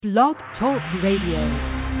Blog Talk Radio.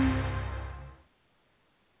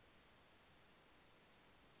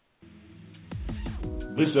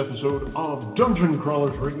 This episode of Dungeon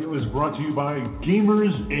Crawlers Radio is brought to you by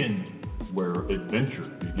Gamers Inn, where adventure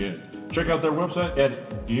begins. Check out their website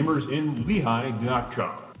at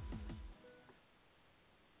gamersinlehigh.com.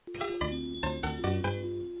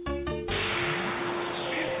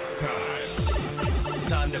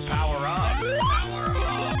 Time to power up.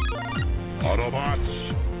 Autobots,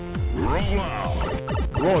 roll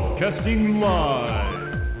out. Broadcasting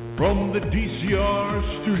live from the DCR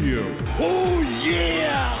studio. Oh,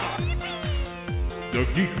 yeah! The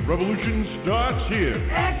Geek Revolution starts here.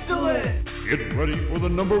 Excellent! Get ready for the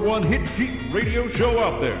 #1 hit geek radio show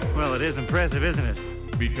out there. Well, it is impressive, isn't it?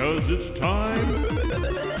 Because it's time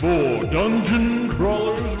for Dungeon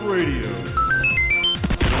Crawlers Radio.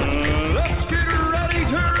 Let's get ready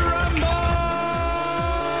to rumble!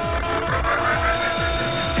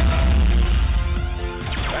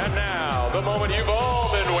 And now, the moment you've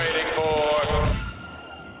all been waiting for.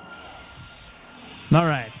 All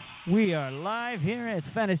right. We are live here at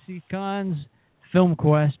FantasyCon's Film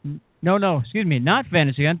Quest. Excuse me, not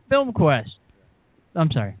FantasyCon, Film Quest.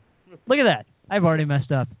 I'm sorry. Look at that. I've already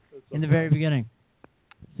messed up in the very beginning.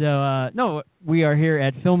 So, we are here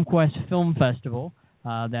at Film Quest Film Festival.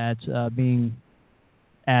 That's being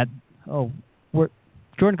at,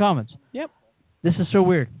 Jordan Commons. Yep. This is so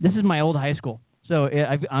weird. This is my old high school. So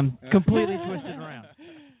I'm completely twisted around.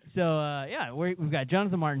 So, we've got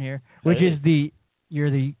Jonathan Martin here, which is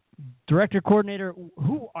you're the director coordinator.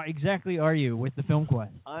 Who exactly are you with the Film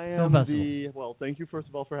Quest? I am thank you first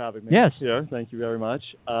of all for having me. Yes. Here. Thank you very much.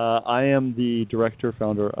 I am the director,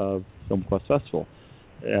 founder of Film Quest Festival.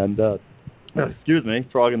 And, excuse me,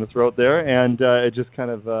 frog in the throat there, and it just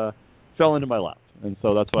kind of fell into my lap. And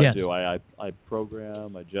so that's what I do. I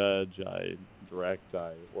program, I judge, I direct,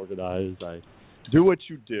 I organize, I do what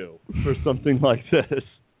you do for something like this.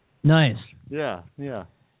 Nice. Yeah.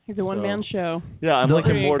 He's a one-man show. Yeah, I'm like a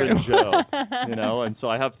There you Morton go. Joe, and so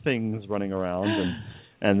I have things running around,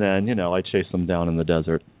 and then, I chase them down in the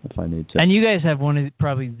desert if I need to. And you guys have one of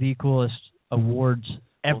probably the coolest awards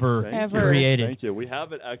ever created. Thank you. We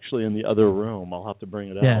have it actually in the other room. I'll have to bring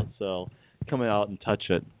it out. So come out and touch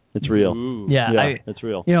it. It's real. Yeah, it's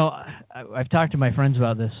real. I've talked to my friends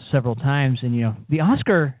about this several times, and the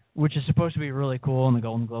Oscar, which is supposed to be really cool, and the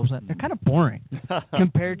Golden Globes, they're kind of boring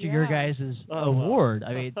compared to your guys' award.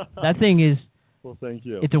 I mean, that thing is. Well, thank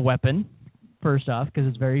you. It's a weapon, first off, because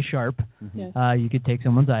it's very sharp. Yes. You could take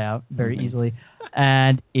someone's eye out very easily,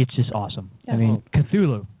 and it's just awesome. Yeah. I mean,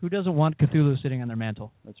 Cthulhu. Who doesn't want Cthulhu sitting on their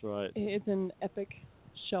mantle? That's right. It's an epic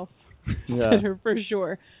shelf Yeah. for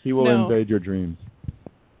sure. He will invade your dreams.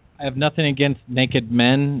 I have nothing against naked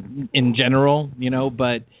men in general,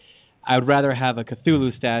 but I would rather have a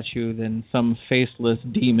Cthulhu statue than some faceless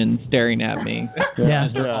demon staring at me.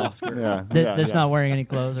 That's not wearing any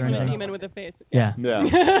clothes or anything. Demon with a face. Yeah.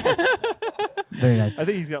 Very nice. I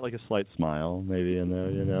think he's got like a slight smile maybe in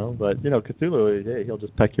there, But, Cthulhu, he'll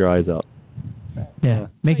just peck your eyes out. Yeah.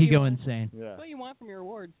 Make you go insane. Yeah. That's what you want from your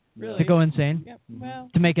awards, really. To go insane? Yep. Well,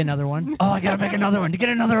 To make another one? Oh, I got to make another one to get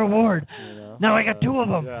another award. Now I got two of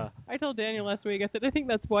them. Yeah. I told Daniel last week, I said, I think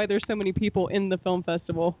that's why there's so many people in the film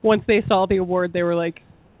festival. Once they saw the award, they were like,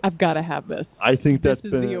 I've got to have this. I think This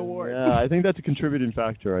is the award. Yeah, I think that's a contributing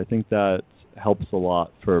factor. I think that helps a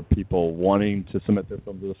lot for people wanting to submit their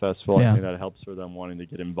film to the festival. Yeah. I think that helps for them wanting to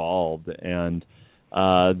get involved, and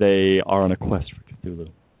they are on a quest for Cthulhu.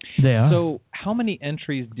 They are. So how many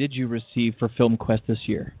entries did you receive for Film Quest this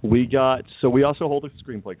year? We also hold a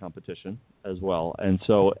screenplay competition as well, and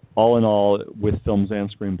so all in all, with films and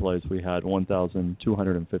screenplays, we had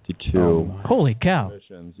 1,252 Holy cow.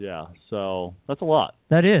 submissions. Yeah, so that's a lot.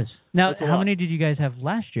 That is. Now, That's a how lot. many did you guys have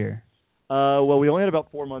last year? Well, we only had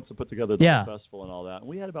about 4 months to put together the Yeah. festival and all that, and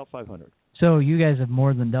we had about 500. So you guys have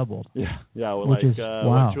more than doubled. Yeah, Which is,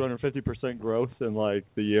 wow. 250% growth in like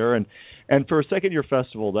the year, and for a second year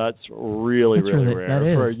festival, that's really That's really really- rare. that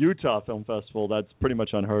is. For a Utah film festival, that's pretty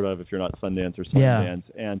much unheard of if you're not Sundance or Sundance.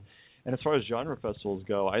 And as far as genre festivals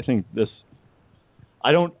go, I think because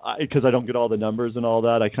I don't get all the numbers and all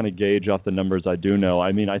that, I kind of gauge off the numbers I do know.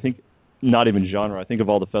 I mean, I think not even genre. I think of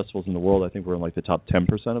all the festivals in the world, I think we're in like the top 10%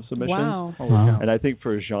 of submissions. Wow. Wow. And I think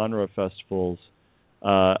for genre festivals,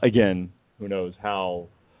 again, who knows how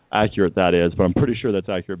accurate that is, but I'm pretty sure that's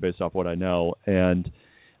accurate based off what I know. And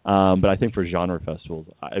but I think for genre festivals,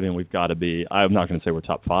 I mean, we've got to be, I'm not going to say we're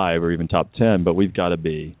top 5 or even top 10, but we've got to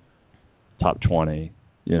be top 20,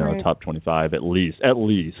 Right. top 25 at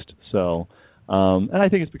least. So, and I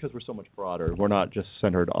think it's because we're so much broader. We're not just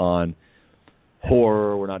centered on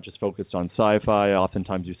horror. We're not just focused on sci-fi.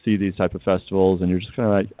 Oftentimes you see these type of festivals and you're just kind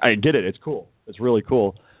of like, I get it. It's cool. It's really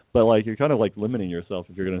cool. But like you're kind of like limiting yourself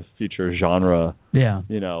if you're going to feature genre,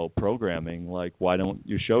 programming. Like, why don't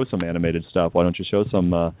you show some animated stuff? Why don't you show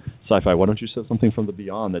some sci-fi? Why don't you show something from the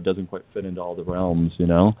beyond that doesn't quite fit into all the realms?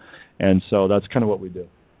 And so that's kind of what we do.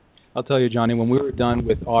 I'll tell you, Johnny, when we were done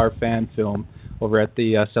with our fan film over at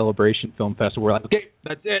the Celebration Film Festival, we're like, okay,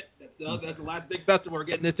 that's it. That's the last big festival we're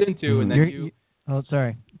getting this into. And then oh,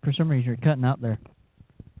 sorry. For some reason, you're cutting out there.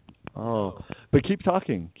 Oh, but keep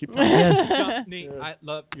talking. Keep talking. Yes. I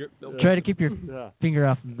love your. Try to keep your finger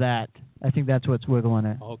off of that. I think that's what's wiggling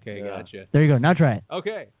it. Okay, gotcha. There you go. Now try it.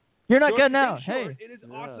 Okay. You're not cutting out. Hey. It is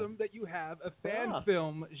awesome that you have a fan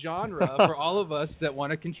film genre for all of us that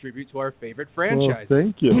want to contribute to our favorite franchise. Well,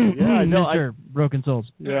 thank you. Yeah, no, Mr. Broken Souls.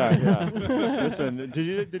 Yeah. Listen,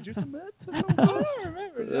 did you submit? I don't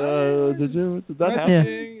remember. Did that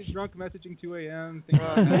happen? Drunk messaging 2 a.m. Did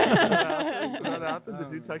that happen?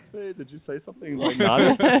 Did you text me? Did you say something?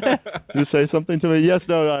 Did you say something to me? Yes.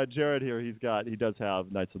 No. Jared here. He does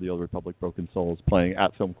have Knights of the Old Republic: Broken Souls playing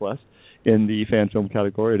at FilmQuest in the fan film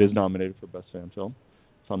category. It is nominated for Best Fan Film,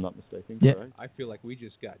 if I'm not mistaken. Yeah. Correct? I feel like we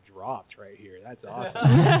just got dropped right here. That's awesome.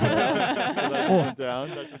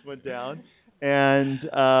 That just went down. And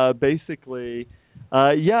basically,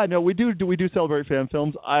 we do celebrate fan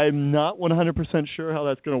films. I'm not 100% sure how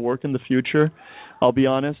that's going to work in the future. I'll be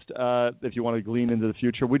honest. If you want to glean into the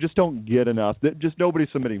future, we just don't get enough. Just nobody's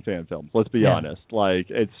submitting fan films. Let's be honest.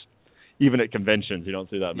 Like it's. Even at conventions, you don't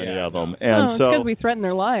see that many of them, and so because we threaten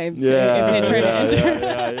their lives. Yeah.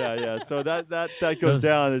 So that goes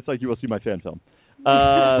down. It's like you will see my fan film.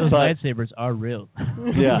 Those lightsabers are real.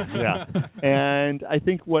 Yeah. And I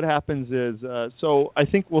think what happens is, so I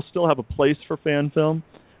think we'll still have a place for fan film,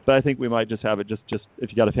 but I think we might just have it just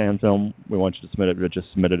if you got a fan film, we want you to submit it, but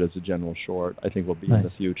just submit it as a general short. I think we'll be in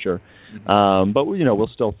the future, but we'll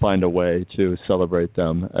still find a way to celebrate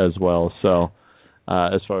them as well. So.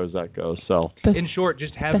 As far as that goes, so in short,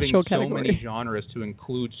 just having so many genres to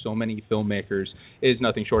include so many filmmakers is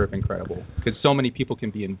nothing short of incredible. Because so many people can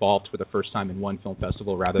be involved for the first time in one film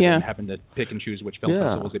festival rather than having to pick and choose which film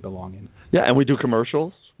festivals they belong in. Yeah, and we do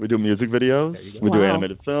commercials, we do music videos, we do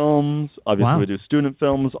animated films. Obviously, we do student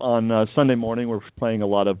films. On Sunday morning, we're playing a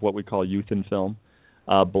lot of what we call youth in film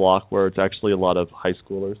block, where it's actually a lot of high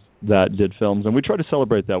schoolers that did films, and we try to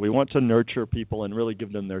celebrate that. We want to nurture people and really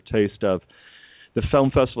give them their taste of the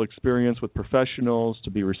film festival experience with professionals,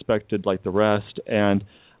 to be respected like the rest. And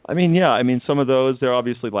I mean, some of those, they're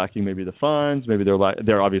obviously lacking maybe the funds, maybe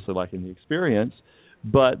they're obviously lacking the experience,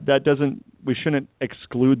 but we shouldn't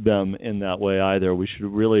exclude them in that way either. We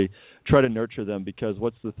should really try to nurture them, because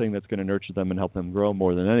what's the thing that's going to nurture them and help them grow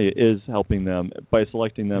more than any is helping them by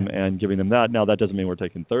selecting them and giving them that. Now, that doesn't mean we're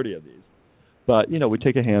taking 30 of these, but we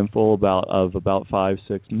take a handful of about 5,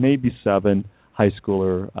 6, maybe 7 high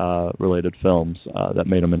schooler related films that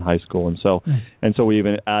made them in high school, and so we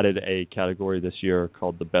even added a category this year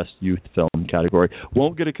called the Best Youth Film category.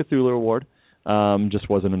 Won't get a Cthulhu award. Just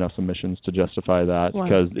wasn't enough submissions to justify that,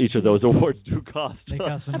 because each of those awards do cost. They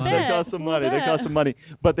cost some money. They cost some money,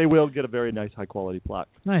 but they will get a very nice high quality plaque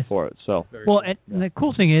for it. So and the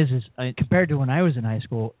cool thing is compared to when I was in high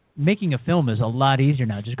school, making a film is a lot easier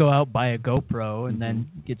now. Just go out, buy a GoPro, and then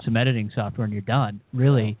get some editing software, and you're done.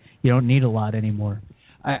 Really, you don't need a lot anymore.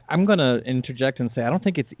 I'm going to interject and say I don't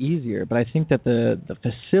think it's easier, but I think that the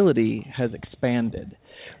facility has expanded,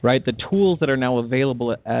 right? The tools that are now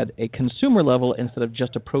available at a consumer level instead of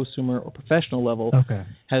just a prosumer or professional level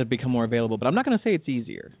have become more available. But I'm not going to say it's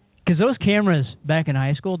easier. Because those cameras back in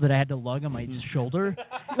high school that I had to lug on my shoulder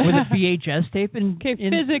with a VHS tape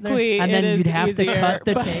physically, and then you'd have easier, to cut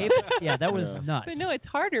the tape. Yeah, that was nuts. But no, it's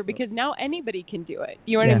harder because now anybody can do it.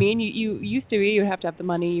 You know what I mean? You used to be, you would have to have the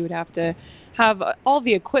money, you would have to have all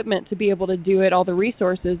the equipment to be able to do it, all the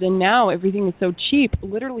resources, and now everything is so cheap.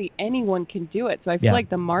 Literally anyone can do it. So I feel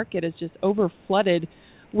like the market is just over flooded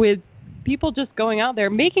with people just going out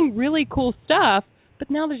there making really cool stuff. But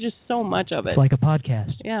now there's just so much of it. It's like a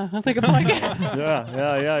podcast. Yeah, it's like a podcast.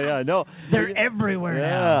 Yeah. No, they're everywhere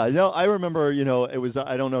now. Yeah, no, I remember. It was.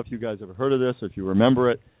 I don't know if you guys ever heard of this, or if you remember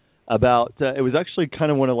it. About it was actually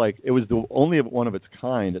kind of it was the only one of its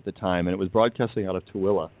kind at the time, and it was broadcasting out of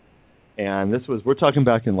Tooele. And we're talking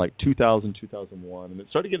back in like 2000, 2001, and it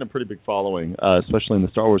started getting a pretty big following, especially in the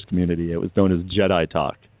Star Wars community. It was known as Jedi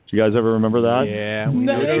Talk. Do you guys ever remember that? Yeah. Do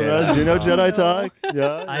you know Jedi Talk?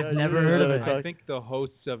 Yeah. I've never heard of it. I think the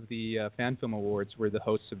hosts of the Fan Film Awards were the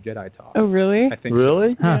hosts of Jedi Talk. Oh, really? I think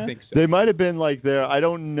really? So. I think so. They might have been like there. I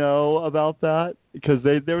don't know about that, because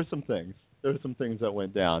there were some things. There were some things that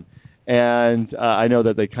went down. And I know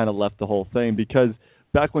that they kind of left the whole thing because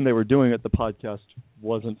back when they were doing it, the podcast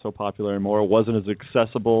wasn't so popular anymore. It wasn't as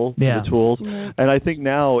accessible to the tools. Mm-hmm. And I think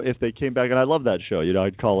now if they came back, and I love that show,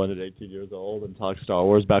 I'd call in at 18 years old and talk Star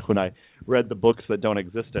Wars back when I read the books that don't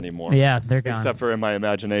exist anymore. Yeah, they're gone. Except for in my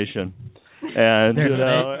imagination. And,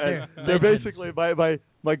 they're basically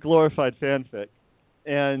my glorified fanfic.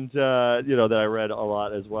 And, that I read a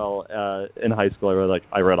lot as well. In high school,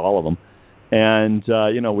 I read all of them. And,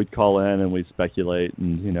 we'd call in and we'd speculate.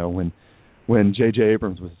 And, when J.J.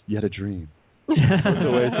 Abrams was yet a dream.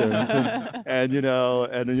 and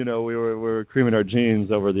we were creaming our jeans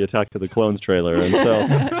over the Attack of the Clones trailer, and so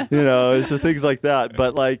it's just things like that.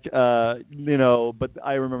 But but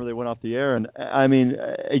I remember they went off the air, and I mean,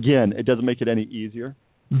 again, it doesn't make it any easier.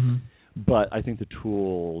 Mm-hmm. But I think the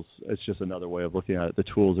tools, it's just another way of looking at it. The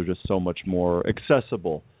tools are just so much more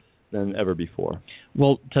accessible than ever before.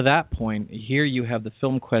 Well, to that point, here you have the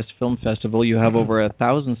FilmQuest Film Festival. You have over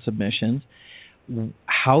 1,000 submissions.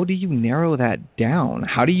 How do you narrow that down?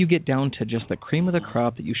 How do you get down to just the cream of the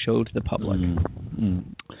crop that you show to the public?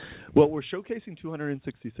 Well, we're showcasing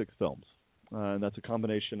 266 films. And that's a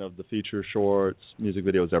combination of the feature, shorts, music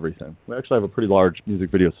videos, everything. We actually have a pretty large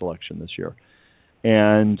music video selection this year.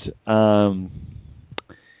 And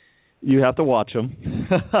you have to watch them.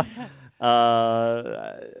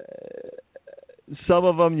 Some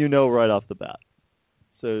of them right off the bat.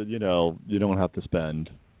 So, you don't have to spend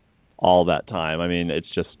all that time. I mean, it's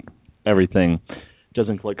just everything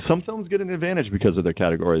doesn't click. Some films get an advantage because of their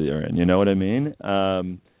category they're in. You know what I mean?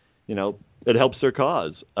 It helps their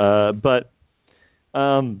cause. But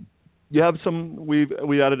you have some.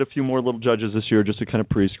 We added a few more little judges this year just to kind of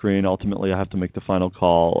pre-screen. Ultimately, I have to make the final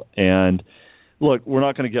call. And look, we're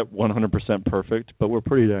not going to get 100% perfect, but we're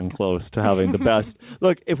pretty dang close to having the best.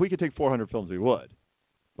 Look, if we could take 400 films, we would,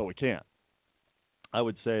 but we can't. I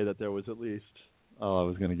would say that there was at least. Oh, I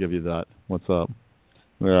was going to give you that. What's up?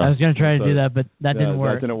 Yeah. I was going to try to do that, but that didn't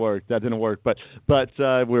work. That didn't work. But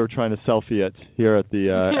we were trying to selfie it here at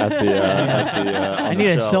the I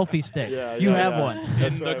need a selfie stick. You have one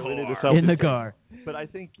in the car. But I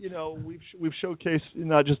think we've showcased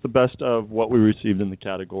not just the best of what we received in the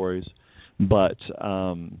categories, but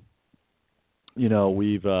I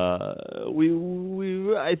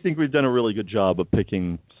think we've done a really good job of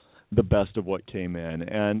picking the best of what came in,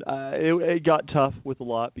 and it got tough with a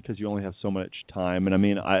lot because you only have so much time. And I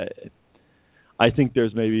mean, I think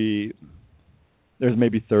there's maybe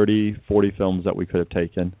 30, 40 films that we could have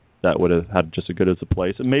taken that would have had just as good as a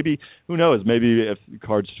place. And maybe, who knows, maybe if the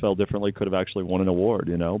cards fell differently, could have actually won an award,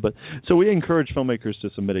 But so we encourage filmmakers to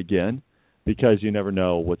submit again because you never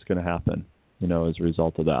know what's going to happen, as a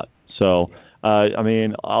result of that. So, I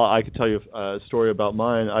mean, I could tell you a story about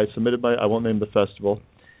mine. I won't name the festival,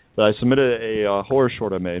 but I submitted a horror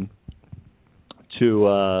short I made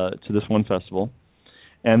to this one festival,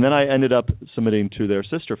 and then I ended up submitting to their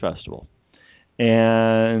sister festival.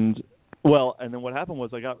 And then what happened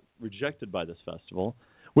was I got rejected by this festival,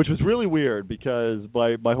 which was really weird because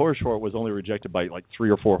my horror short was only rejected by like 3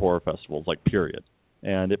 or 4 horror festivals, period.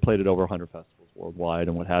 And it played at over 100 festivals worldwide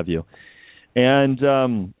and what have you. And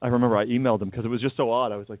I remember I emailed them because it was just so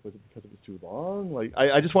odd. I was like, was it because it was too long?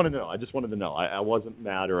 I just wanted to know. I wasn't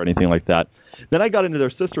mad or anything like that. Then I got into their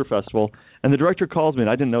sister festival, and the director calls me, and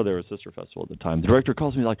I didn't know they were a sister festival at the time. The director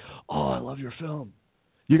calls me like, oh, I love your film.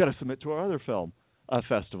 You got to submit to our other film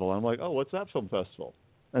festival. I'm like, oh, what's that film festival?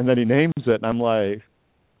 And then he names it, and I'm like,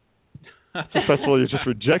 that's the festival you just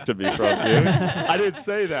rejected me from, dude. I didn't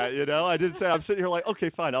say that, I didn't say. I'm sitting here like, okay,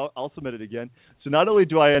 fine, I'll submit it again. So not only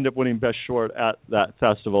do I end up winning Best Short at that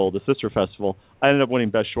festival, the sister festival, I ended up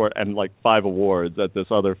winning Best Short and 5 awards at this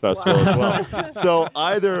other festival as well. So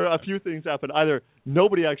either a few things happened. Either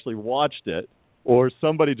nobody actually watched it, or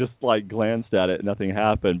somebody just glanced at it and nothing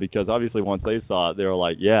happened, because obviously once they saw it, they were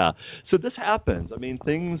like, yeah. So this happens. I mean,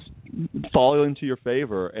 things fall into your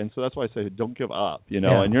favor, and so that's why I say don't give up, and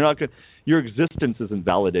you're not going. Your existence isn't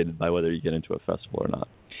validated by whether you get into a festival or not.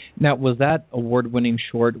 Now, was that award-winning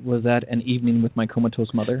short, was that An Evening with My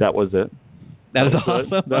Comatose Mother? That was it. That is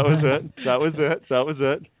awesome. That was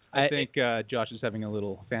it. I think Josh is having a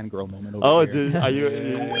little fangirl moment over here. Are you?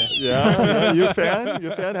 Yeah. You a fan?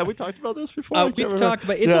 You a fan? Have we talked about this before? We've talked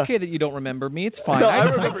about. It's okay that you don't remember me. It's fine. No, I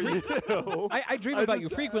remember you. I dream about you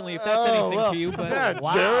frequently. If that's anything to you, but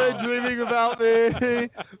wow. Jared dreaming about me.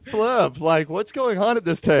 Flip. What's going on at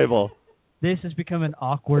this table? This has become an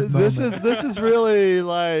awkward moment. This is really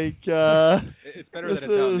It's better that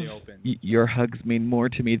it's out in the open. Your hugs mean more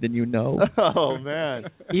to me than you know. Oh, man.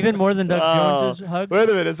 Even more than Doug Jones's hugs? Wait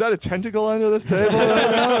a minute. Is that a tentacle under this table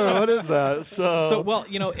right now, or what is that? So well,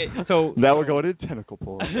 now we're going to tentacle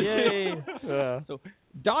pull. Yay. Yeah. So,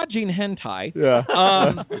 dodging hentai. Yeah.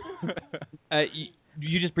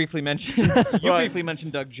 You just briefly mentioned briefly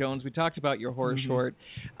mentioned Doug Jones. We talked about your horror short,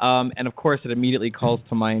 and of course, it immediately calls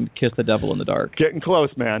to mind "Kiss the Devil in the Dark." Getting close,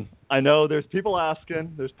 man. I know there's people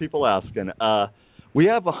asking. We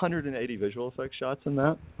have 180 visual effects shots in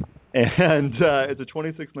that, and it's a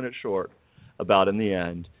 26-minute short about in the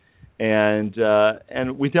end, and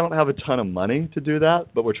we don't have a ton of money to do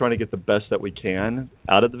that, but we're trying to get the best that we can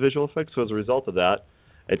out of the visual effects. So as a result of that,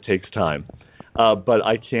 it takes time. But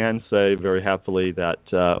I can say very happily that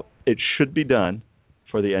it should be done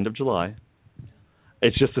for the end of July.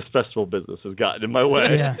 It's just this festival business has gotten in my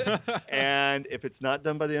way. Yeah. And if it's not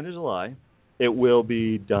done by the end of July, it will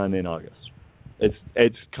be done in August.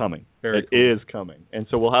 It's coming. It is coming. And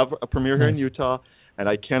so we'll have a premiere here in Utah, and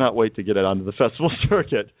I cannot wait to get it onto the festival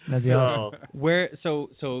circuit. That'd be awesome.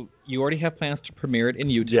 So you already have plans to premiere it in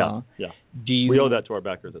Utah. Yeah. We owe that to our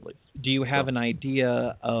backers at least. Do you have an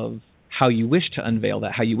idea of how you wish to unveil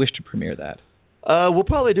that, how you wish to premiere that? We'll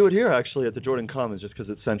probably do it here, actually, at the Jordan Commons, just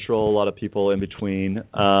because it's central, a lot of people in between.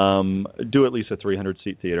 Do at least a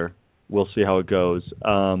 300-seat theater. We'll see how it goes.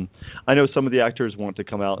 I know some of the actors want to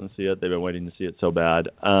come out and see it. They've been waiting to see it so bad.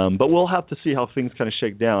 But we'll have to see how things kind of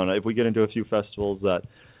shake down. If we get into a few festivals that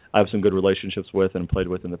I have some good relationships with and played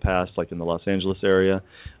with in the past, like in the Los Angeles area,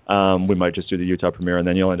 we might just do the Utah premiere, and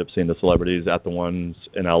then you'll end up seeing the celebrities at the ones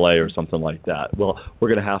in L.A. or something like that. Well, we're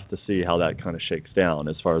going to have to see how that kind of shakes down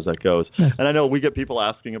as far as that goes. Yes. And I know we get people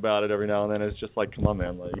asking about it every now and then. It's just like, come on,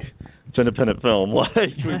 man, like, it's independent film. Like,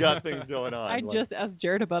 we got things going on. I just asked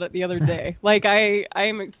Jared about it the other day. Like,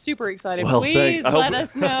 I'm super excited. Well, please let us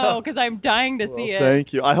know, because I'm dying to see it.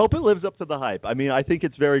 Thank you. I hope it lives up to the hype. I mean, I think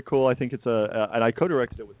it's very cool. I think it's and I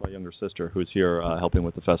co-directed it with my younger sister, who's here helping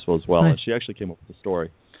with the festival as well, nice. And she actually came up with the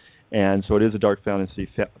story. And so it is a dark fantasy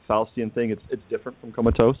Faustian thing. It's different from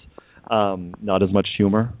Comatose. Not as much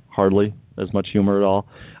humor, hardly as much humor at all.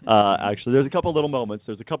 Actually, there's a couple little moments,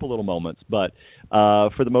 but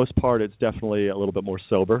for the most part, it's definitely a little bit more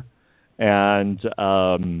sober. And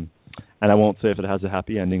I won't say if it has a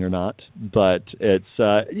happy ending or not, but it's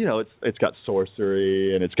it's got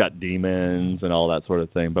sorcery and it's got demons and all that sort of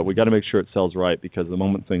thing. But we got to make sure it sells right, because the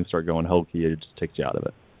moment things start going hokey, it just takes you out of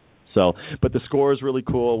it. So, but the score is really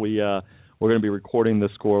cool. We're going to be recording the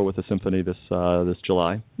score with a symphony this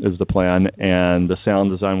July is the plan, and the sound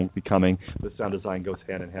design will be coming. The sound design goes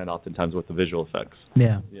hand in hand oftentimes with the visual effects.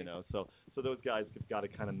 Yeah. So those guys have got to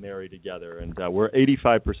kind of marry together, and we're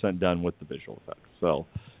 85% done with the visual effects. So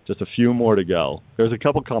just a few more to go. There's a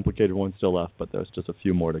couple complicated ones still left, but there's just a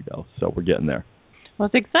few more to go. So we're getting there. Well,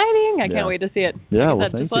 it's exciting. I can't wait to see it. Yeah, well,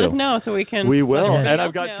 thank you. Just let us know so we can. We will. And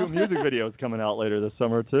I've got 2 music videos coming out later this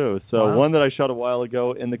summer, too. So one that I shot a while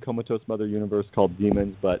ago in the Comatose Mother universe called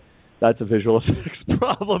Demons, but that's a visual effects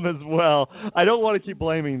problem as well. I don't want to keep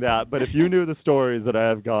blaming that, but if you knew the stories that I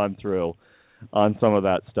have gone through on some of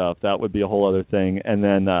that stuff, that would be a whole other thing. And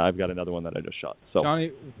then I've got another one that I just shot. So,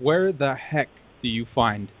 Johnny, where the heck do you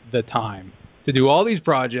find the time to do all these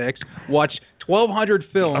projects, watch 1,200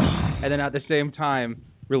 films, and then at the same time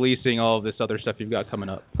releasing all of this other stuff you've got coming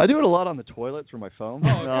up? I do it a lot on the toilet through my phone. Oh,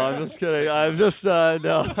 okay. No, I'm just kidding. I'm just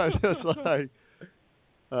like,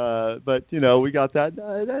 but we got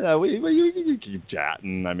that. We keep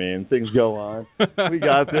chatting. I mean, things go on. We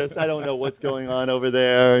got this. I don't know what's going on over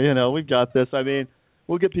there. We've got this. I mean,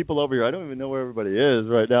 we'll get people over here. I don't even know where everybody is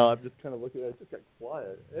right now. I'm just kind of looking at it. It just got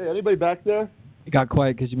quiet. Hey, anybody back there? It got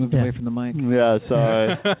quiet because you moved away from the mic. Yeah,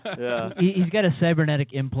 sorry. Yeah. He's got a cybernetic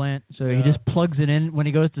implant, so he just plugs it in when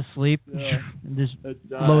he goes to sleep and just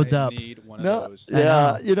loads up. I need one of those.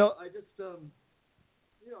 Yeah, I just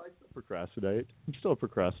I still procrastinate. I'm still a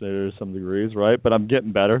procrastinator to some degrees, right? But I'm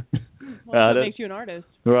getting better well, at that it. Makes you an artist.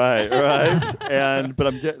 Right. But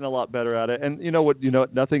I'm getting a lot better at it. And you know what?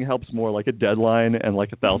 Nothing helps more like a deadline and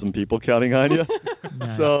like 1,000 people counting on you.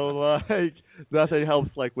 Nice. So nothing helps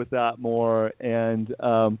like with that more. And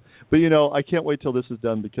but I can't wait till this is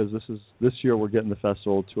done, because this year we're getting the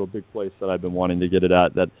festival to a big place that I've been wanting to get it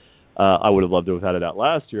at, that I would have loved to have had it at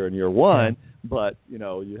last year in year one. But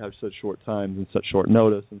you have such short times and such short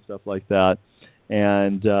notice and stuff like that.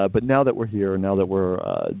 And but now that we're here, now that we're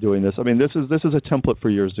doing this, I mean, this is a template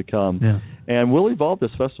for years to come. Yeah. And we'll evolve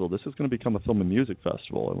this festival. This is going to become a film and music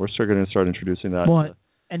festival, and we're still going to start introducing that. Well,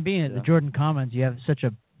 and being at the Jordan Commons, you have such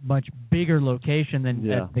a much bigger location than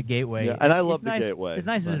at the Gateway. Yeah, and I love the Gateway. As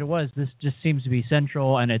nice as it was, this just seems to be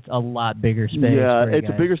central, and it's a lot bigger space. Yeah, it's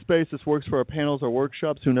a bigger space. This works for our panels, our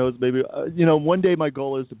workshops. Who knows? Maybe one day my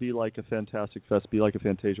goal is to be like a Fantastic Fest, be like a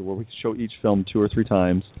Fantasia, where we can show each film 2 or 3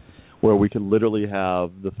 times, where we could literally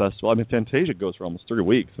have the festival. I mean, Fantasia goes for almost 3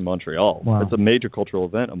 weeks in Montreal. Wow. It's a major cultural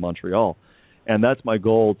event in Montreal. And that's my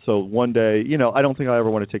goal. So one day, I don't think I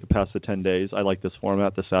ever want to take it past the 10 days. I like this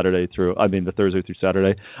format, the Thursday through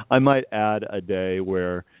Saturday. I might add a day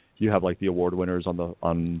where you have like the award winners on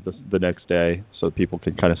the next day, so people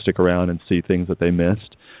can kind of stick around and see things that they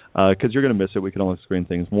missed. Because you're going to miss it. We can only screen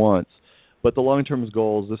things once. But the long-term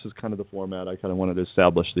goals, this is kind of the format. I kind of wanted to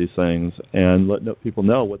establish these things and let people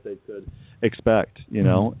know what they could expect,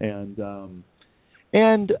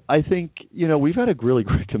 And I think, we've had a really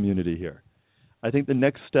great community here. I think the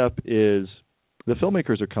next step is the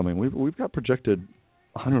filmmakers are coming. We've got projected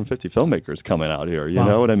 150 filmmakers coming out here. You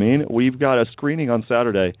know what I mean? We've got a screening on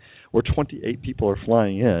Saturday where 28 people are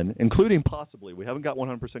flying in, including possibly, we haven't got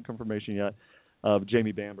 100% confirmation yet, of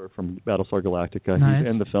Jamie Bamber from Battlestar Galactica. Nice. He's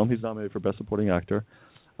in the film. He's nominated for Best Supporting Actor.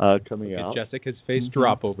 Coming out. Jessica's face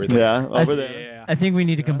drop over there. Yeah, over there. Yeah. I think we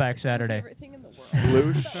need to come back Saturday.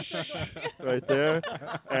 Bloosh right there.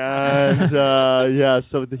 And,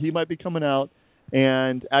 so he might be coming out.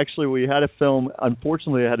 And actually, we had a film.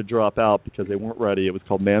 Unfortunately, it had to drop out because they weren't ready. It was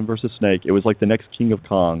called Man vs. Snake. It was like the next King of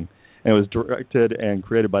Kong. And it was directed and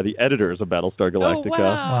created by the editors of Battlestar Galactica. Oh,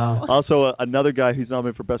 wow. Also, another guy who's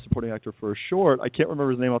nominated for Best Supporting Actor for a short. I can't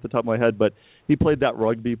remember his name off the top of my head, but he played that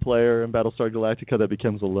rugby player in Battlestar Galactica that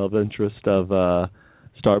becomes the love interest of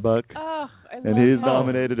Starbuck. Oh, and he's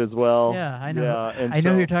nominated as well. Yeah, I know. Yeah, and I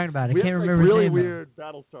know who you're talking about. I can't remember really his name. Really weird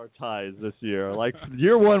Battlestar ties this year. Like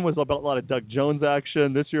year one was about a lot of Doug Jones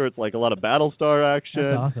action. This year it's like a lot of Battlestar action.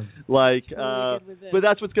 That's awesome. Like, but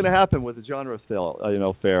that's what's going to happen with the genre still,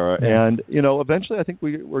 fair. Yeah. And eventually I think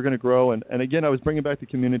we're going to grow. And again, I was bringing back the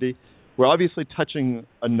community. We're obviously touching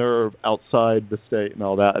a nerve outside the state and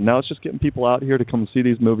all that. And now it's just getting people out here to come see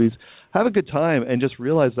these movies, have a good time, and just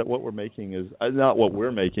realize that what we're making is not what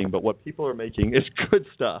we're making, but what people are making is good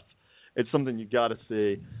stuff. It's something you got to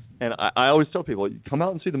see. And I always tell people, come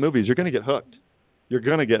out and see the movies. You're going to get hooked. You're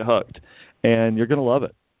going to get hooked, and you're going to love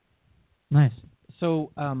it. Nice.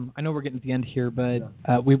 So I know we're getting to the end here, but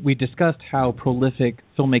we discussed how prolific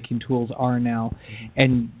filmmaking tools are now,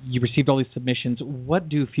 and you received all these submissions. What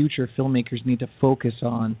do future filmmakers need to focus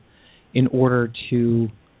on in order to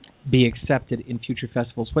be accepted in future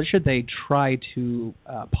festivals? What should they try to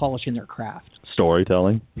polish in their craft?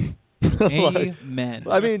 Storytelling. Amen.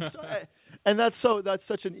 I mean, and that's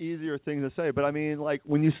such an easier thing to say, but I mean, like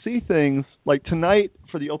when you see things like tonight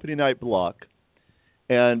for the opening night block,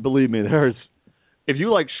 and believe me, if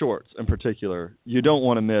you like shorts in particular, you don't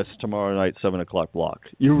want to miss tomorrow night 7:00 block.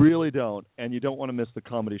 You really don't, and you don't want to miss the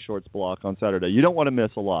comedy shorts block on Saturday. You don't want to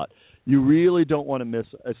miss a lot. You really don't want to miss,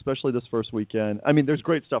 especially this first weekend. I mean, there's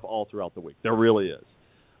great stuff all throughout the week. There really is.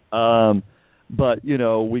 But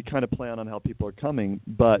we kind of plan on how people are coming.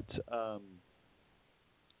 But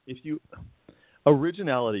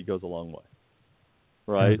originality goes a long way.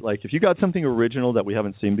 Right? Mm-hmm. Like, if you got something original that we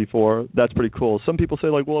haven't seen before, that's pretty cool. Some people say,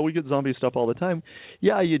 like, well, we get zombie stuff all the time.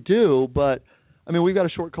 Yeah, you do, but, I mean, we've got a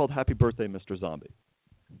short called Happy Birthday, Mr. Zombie.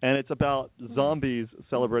 And it's about zombies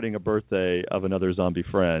celebrating a birthday of another zombie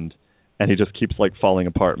friend, and he just keeps, like, falling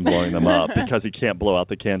apart and blowing them up because he can't blow out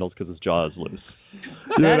the candles because his jaw is loose.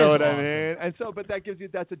 You know what I mean? And so, but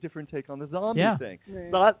that's a different take on the zombie thing.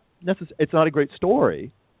 Right. It's not a great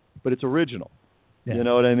story, but it's original. Yeah. You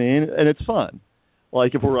know what I mean? And it's fun.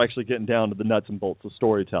 Like if we're actually getting down to the nuts and bolts of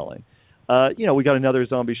storytelling. We got another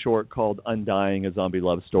zombie short called Undying, a zombie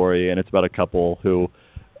love story, and it's about a couple who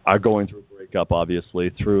are going through a breakup, obviously,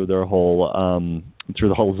 through their whole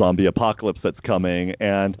zombie apocalypse that's coming,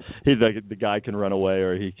 and the guy can run away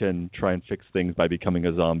or he can try and fix things by becoming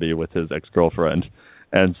a zombie with his ex-girlfriend.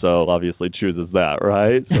 And so obviously chooses that,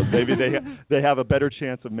 right? So maybe they have a better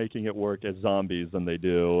chance of making it work as zombies than they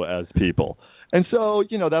do as people. And so,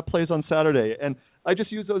 that plays on Saturday. And I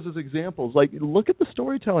just use those as examples. Like, look at the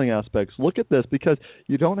storytelling aspects. Look at this, because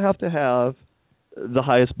you don't have to have the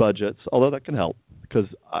highest budgets, although that can help, because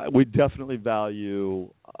we definitely value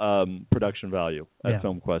production value at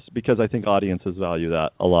FilmQuest, because I think audiences value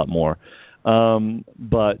that a lot more.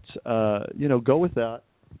 But go with that.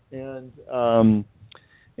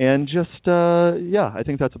 And just, I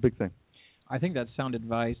think that's a big thing. I think that's sound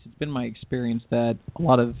advice. It's been my experience that a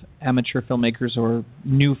lot of amateur filmmakers or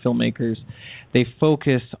new filmmakers, they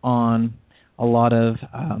focus on a lot of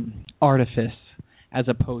artifice as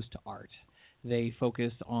opposed to art. They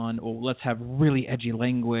focus on, let's have really edgy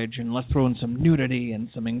language and let's throw in some nudity and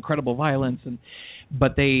some incredible violence,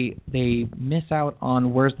 but they miss out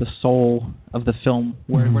on where's the soul of the film.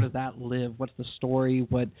 Where does that live? What's the story?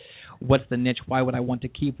 What's the niche? Why would I want to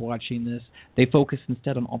keep watching this? They focus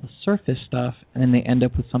instead on all the surface stuff, and then they end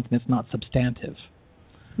up with something that's not substantive.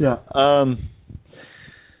 Yeah.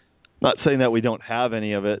 Not saying that we don't have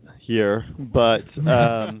any of it here, but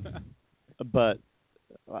but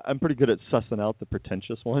I'm pretty good at sussing out the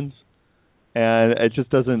pretentious ones, and it just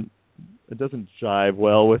doesn't jive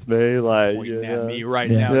well with me. Like, pointing at me right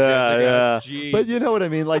now. Yeah. Geez. But you know what I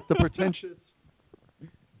mean? Like the pretentious.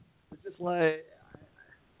 It's just like,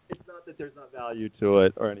 it's not that there's not value to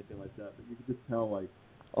it or anything like that, but you can just tell, like,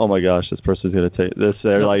 oh my gosh, this person's going to take this.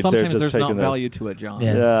 They're like, they're just there's taking not value to it, John.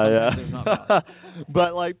 Yeah.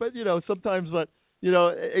 but you know, sometimes, you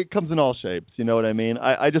know, it comes in all shapes. You know what I mean?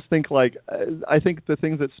 I just think, like, I think the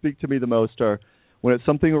things that speak to me the most are when it's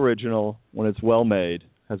something original, when it's well made,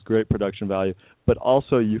 has great production value, but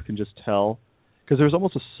also you can just tell, because there's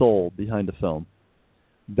almost a soul behind the film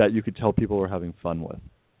that you could tell people were having fun with.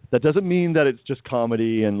 That doesn't mean that it's just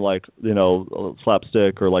comedy and, like, you know,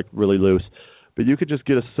 slapstick or, like, really loose. But you could just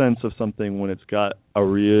get a sense of something when it's got a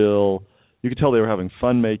real, you could tell they were having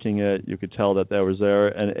fun making it. You could tell that was there,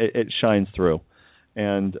 and it shines through.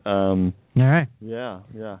 And all right. Yeah.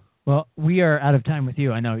 Well, we are out of time with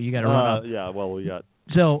you. I know you got to run up. Yeah. Well, we got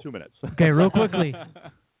 2 minutes. Okay, real quickly.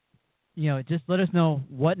 You know, just let us know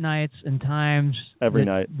what nights and times. Every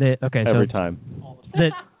night. Every time.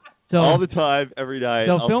 All the time, every night.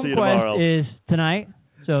 So I'll Film see you Quest tomorrow. is tonight.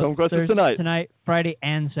 So Film Quest is tonight, Friday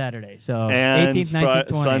and Saturday. So and 18th,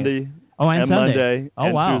 19th, 20th. Sunday. Oh, and Sunday. Monday. Oh,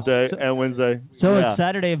 and wow. Tuesday and Wednesday. So it's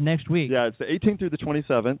Saturday of next week. Yeah, it's the 18th through the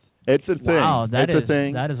 27th. It's a thing. Wow, That is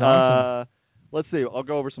awesome. Let's see. I'll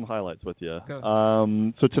go over some highlights with you.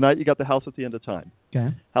 So tonight you got The House at the End of Time.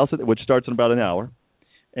 Okay. Which starts in about an hour,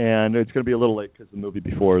 and it's going to be a little late because the movie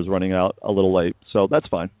before is running out a little late. So that's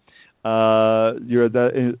fine. That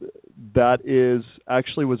is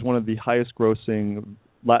actually was one of the highest grossing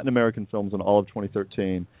Latin American films in all of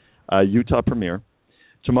 2013. Utah premiere.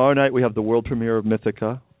 Tomorrow night we have the world premiere of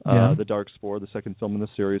Mythica, The Dark Spore, the second film in the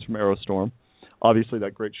series from Aerostorm. Obviously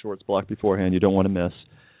that great shorts block beforehand you don't want to miss.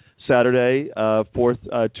 Saturday,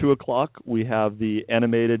 2 o'clock, we have the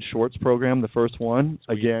animated shorts program, the first one.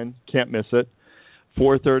 Sweet. Again, can't miss it.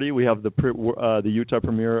 4:30, we have the Utah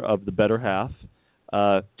premiere of The Better Half.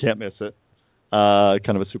 Can't miss it.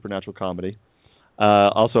 Kind of a supernatural comedy.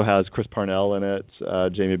 Also has Chris Parnell in it,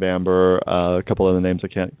 Jamie Bamber, a couple other names I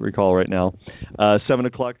can't recall right now. 7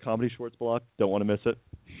 o'clock, comedy shorts block. Don't want to miss it.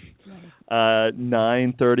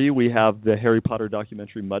 9:30, we have the Harry Potter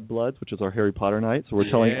documentary Mudbloods, which is our Harry Potter night. So we're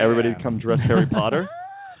telling everybody to come dress Harry Potter.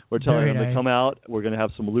 We're telling them to come out. We're going to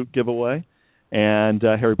have some loot giveaway and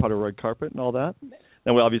Harry Potter red carpet and all that.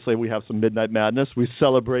 Then we have some Midnight Madness. We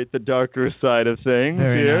celebrate the darker side of things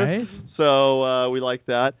here. Nice. So we like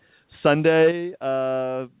that. Sunday,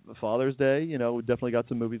 Father's Day, you know, we definitely got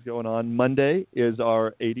some movies going on. Monday is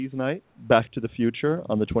our 80s night, Back to the Future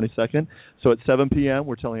on the 22nd. So at 7 p.m.,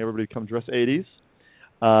 we're telling everybody to come dress 80s,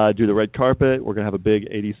 do the red carpet. We're going to have a big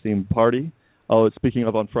 80s themed party. Oh, speaking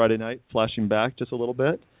of on Friday night, flashing back just a little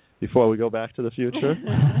bit before we go back to the future,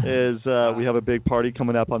 we have a big party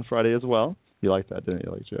coming up on Friday as well. You liked that, didn't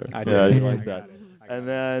you, Jared? I did. Yeah, you liked that. And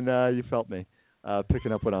then you felt me.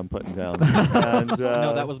 Picking up what I'm putting down. And,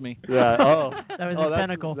 no, that was me. Yeah. Oh, that was the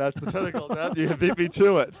tentacle. That's the tentacle. You beat me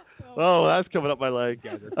to it. Oh, that's coming up my leg.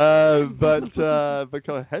 But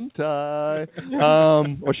go hentai.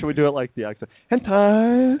 Or should we do it like the accent?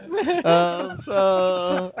 Hentai.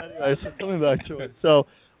 So, anyways, coming back to it. So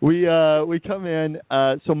we come in.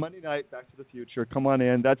 So Monday night, Back to the Future. Come on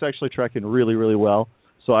in. That's actually tracking really, really well.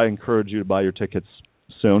 So I encourage you to buy your tickets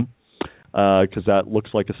soon because that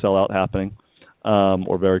looks like a sellout happening.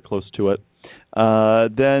 Or very close to it.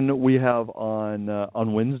 Then we have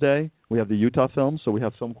on Wednesday, we have the Utah films. So we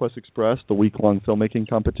have Film Quest Express, the week-long filmmaking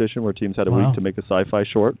competition where teams had a week to make a sci-fi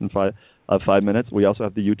short in 5 minutes. We also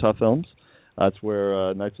have the Utah films. That's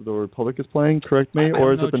where Knights of the Republic is playing, correct me?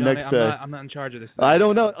 Or is it the next day? I'm not in charge of this. I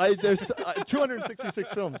don't know. There's 266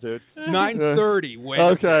 films, dude. 9:30.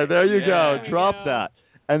 Okay, there you go. Drop that.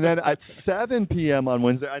 And then at 7 p.m. on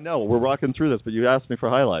Wednesday, I know, we're rocking through this, but you asked me for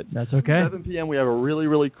highlights. That's okay. 7 p.m. we have a really,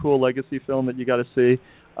 really cool legacy film that you got to see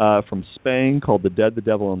from Spain called The Dead, the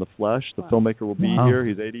Devil, and the Flesh. The filmmaker will be here.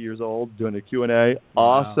 He's 80 years old, doing a Q&A.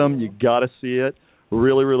 Awesome. You got to see it.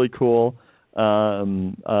 Really, really cool. Just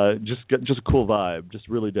a cool vibe. Just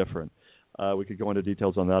really different. We could go into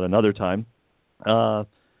details on that another time.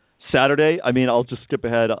 Saturday, I mean, I'll just skip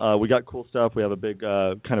ahead. We got cool stuff. We have a big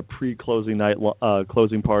kind of pre-closing night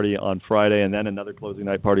closing party on Friday, and then another closing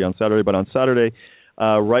night party on Saturday. But on Saturday,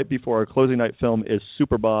 right before our closing night film is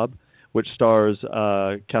Super Bob, which stars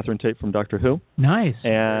Catherine Tate from Doctor Who. Nice.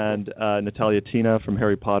 And Natalia Tina from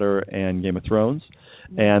Harry Potter and Game of Thrones.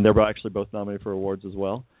 And they're actually both nominated for awards as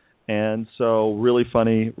well. And so really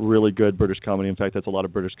funny, really good British comedy. In fact, that's a lot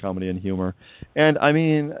of British comedy and humor. And, I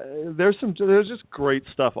mean, there's just great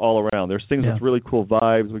stuff all around. There's things with really cool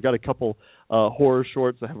vibes. We've got a couple horror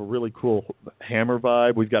shorts that have a really cool Hammer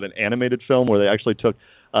vibe. We've got an animated film where they actually took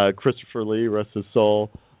Christopher Lee, rest his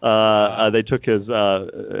soul. They took his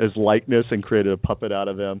likeness and created a puppet out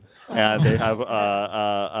of him. And they have,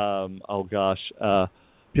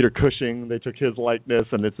 Peter Cushing. They took his likeness,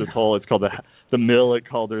 and it's called the Mill at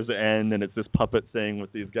Calder's End, and it's this puppet thing with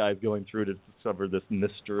these guys going through to discover this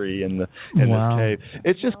mystery in this cave.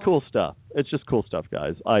 It's just cool stuff. It's just cool stuff,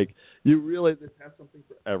 guys. Like, this has something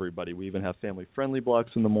for everybody. We even have family-friendly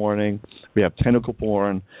blocks in the morning. We have tentacle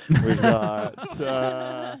porn. We've got,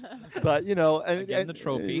 but again, the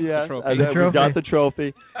trophy. Yeah, we got the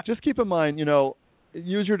trophy. Just keep in mind,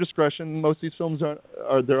 use your discretion. Most of these films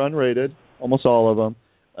they're unrated, almost all of them.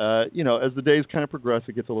 As the days kind of progress,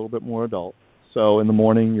 it gets a little bit more adult. So in the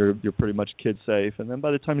morning, you're pretty much kid safe, and then by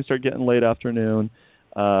the time you start getting late afternoon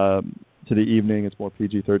to the evening, it's more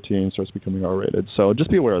PG-13, starts becoming R-rated. So just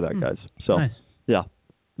be aware of that, guys. So nice. Yeah.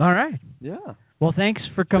 All right. Yeah. Well, thanks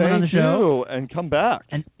for coming on the show. And come back.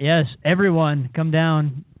 And yes, everyone, come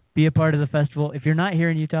down, be a part of the festival. If you're not here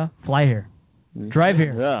in Utah, fly here. Drive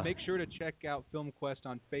here. Yeah. Make sure to check out FilmQuest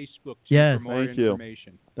on Facebook for more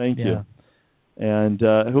information. Thank you. And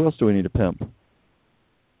who else do we need to pimp?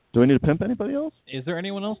 Do we need to pimp anybody else? Is there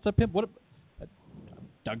anyone else to pimp? What?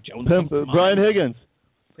 Doug Jones. Pimp Brian Higgins.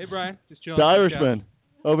 Hey, Brian. Just chilling. The Irishman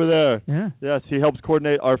over there. Yeah. Yes, he helps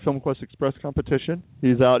coordinate our FilmQuest Express competition.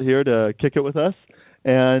 He's out here to kick it with us.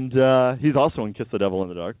 And he's also in Kiss the Devil in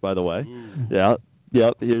the Dark, by the way. Yeah.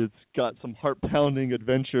 Yep, he's got some heart-pounding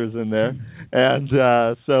adventures in there. And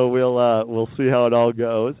so we'll see how it all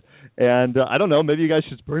goes. And I don't know, maybe you guys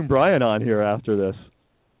should bring Brian on here after this.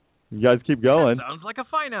 You guys keep going. That sounds like a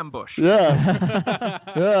fine ambush. Yeah.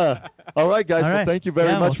 Yeah. All right, guys. Well, thank you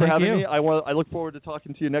very much for having me. I look forward to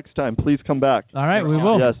talking to you next time. Please come back. All right, we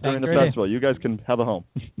will. Yes, during the festival. You guys can have a home.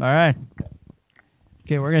 All right.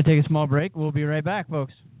 Okay, we're going to take a small break. We'll be right back,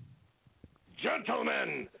 folks.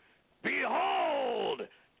 Gentlemen, behold,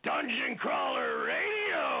 Dungeon Crawler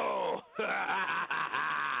Radio!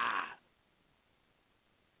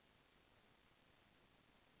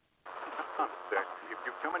 If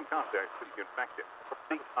you come in contact with the infected,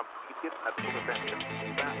 think of immediate medical attention.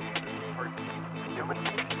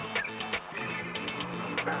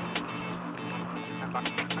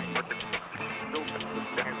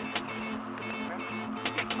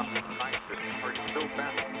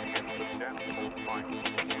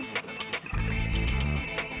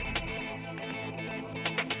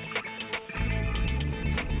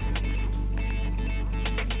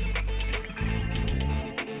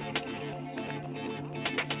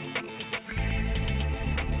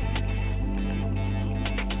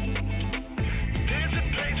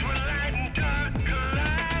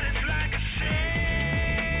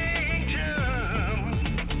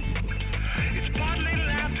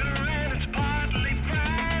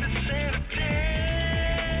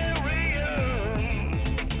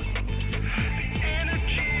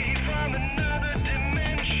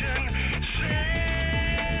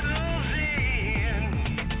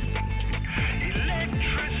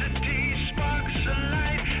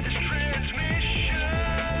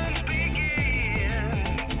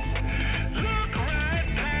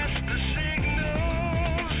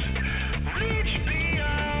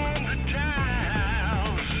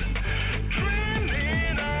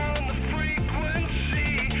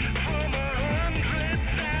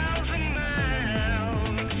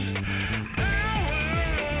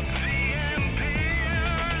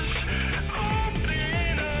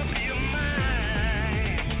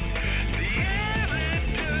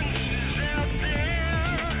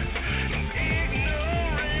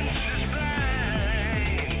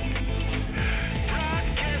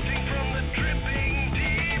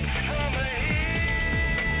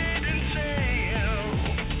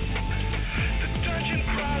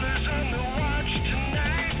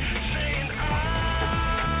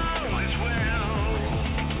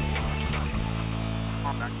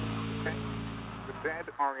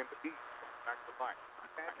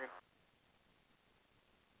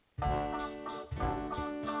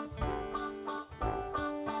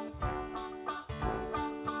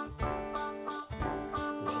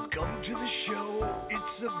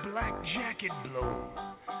 black jacket blow.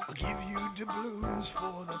 I'll give you doubloons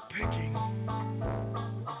for the picking.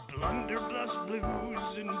 Blunderbuss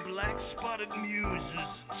blues and black spotted muses,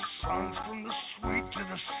 songs from the sweet to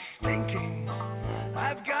the stinking.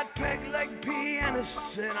 I've got peg-leg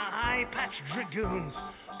pianists and high-patched dragoons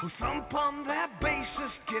who thump on their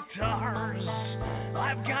bassist guitars.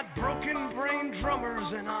 I've got broken-brain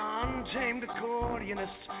drummers and untamed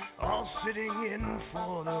accordionists all sitting in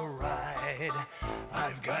for the ride.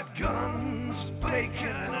 I've got guns,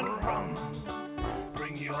 bacon, and rum.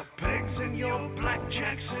 Bring your pegs and your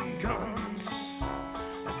blackjacks and guns,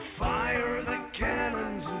 and fire the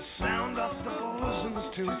cannons and sound off the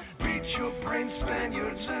bosoms to beat your brain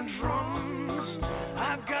Spaniards and drums.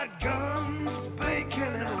 I've got guns,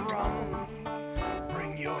 bacon, and rum.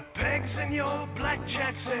 Bring your pegs and your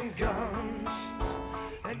blackjacks and guns,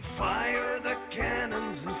 and fire the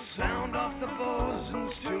cannons and sound off the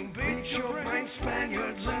bosoms to beat your brain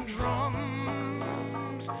Spaniards and drums.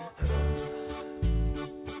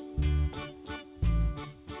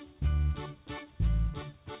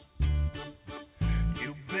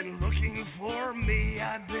 You've been looking for me,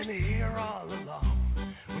 I've been here all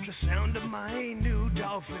along, with the sound of my new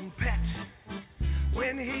dolphin pet.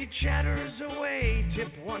 When he chatters away,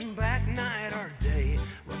 tip one back night or day,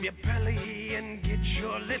 rub your belly and get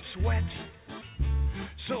your lips wet.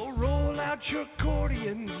 So roll out your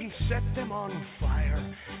accordions and set them on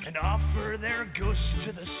fire, and offer their ghosts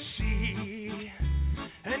to the sea.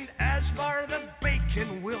 And as for the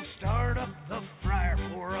bacon, we'll start up the fryer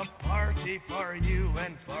for a party for you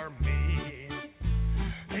and for me.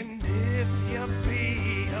 And if you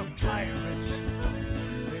be a pirate,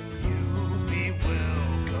 then you'll be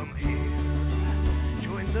welcome here.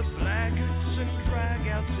 Join the blackguards and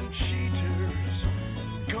dragouts and cheaters.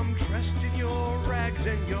 Come dressed in your rags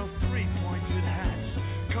and your three-pointed hats.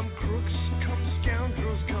 Come crooks, come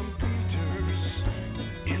scoundrels, come beaters,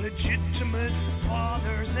 illegitimate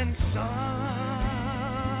fathers and sons.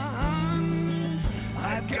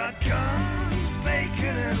 I've got guns,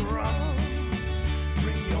 bacon, and rum.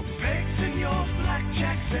 Bring your pegs and your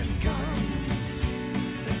blackjacks and guns,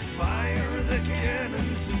 and fire the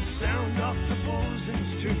cannons and sound off the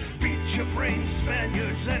bosoms to beat your brain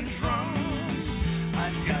Spaniards and drums.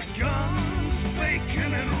 I've got guns, bacon,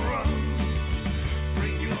 and rum.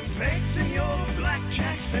 Bring your pegs and your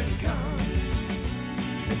blackjacks and guns,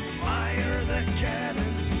 and fire the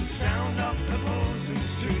cannons and sound off the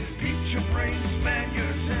bosoms to beat your brain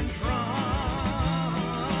Spaniards and drums.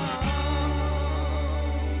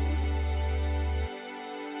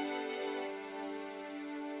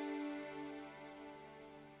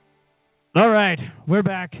 All right, we're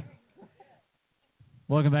back.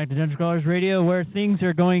 Welcome back to Dungeon Crawlers Radio, where things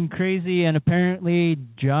are going crazy, and apparently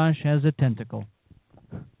Josh has a tentacle.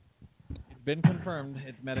 It's been confirmed.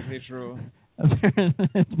 It's medically true.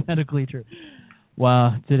 It's medically true.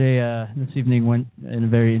 Wow, today, this evening went in a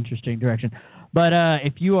very interesting direction. But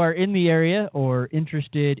if you are in the area or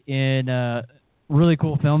interested in really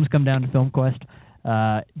cool films, come down to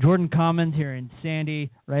FilmQuest. Jordan Commons here in Sandy,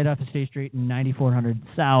 right off of State Street in 9400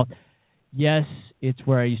 South. Yes, it's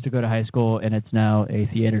where I used to go to high school, and it's now a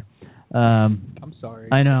theater. I'm sorry.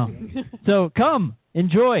 I know. So come,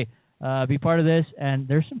 enjoy, be part of this, and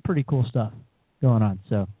there's some pretty cool stuff going on.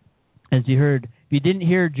 So as you heard, if you didn't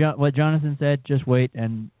hear what Jonathan said, just wait,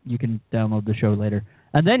 and you can download the show later.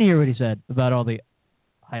 And then hear what he said about all the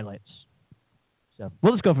highlights. So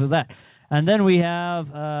we'll just go for that. And then we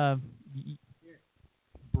have...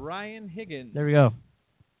 Brian Higgins. There we go.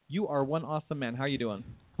 You are one awesome man. How are you doing?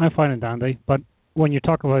 I'm fine and dandy, but when you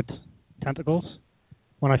talk about tentacles,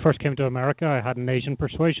 when I first came to America, I had an Asian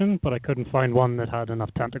persuasion, but I couldn't find one that had enough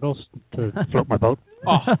tentacles to float my boat.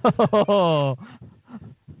 Oh,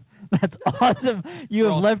 that's awesome. You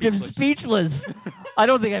have left him speechless. I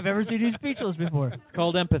don't think I've ever seen you speechless before. It's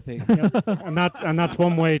called empathy. Yep. And that's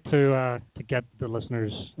one way to get the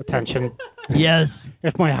listeners' attention. Yes.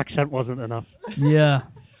 If my accent wasn't enough. Yeah.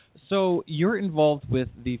 So you're involved with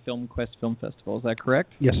the FilmQuest Film Festival, is that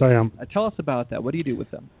correct? Yes, I am. Tell us about that. What do you do with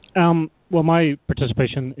them? Well, my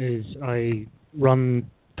participation is I run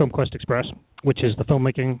FilmQuest Express, which is the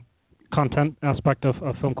filmmaking content aspect of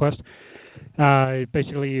FilmQuest.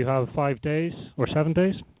 Basically, you have 5 days or 7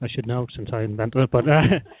 days. I should know since I invented it, but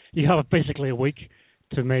you have basically a week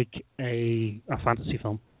to make a fantasy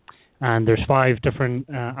film. And there's 5 different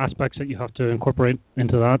aspects that you have to incorporate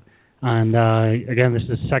into that. And again, this is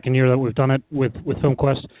the second year that we've done it with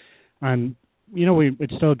FilmQuest, and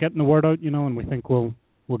it's still getting the word out, and we think we'll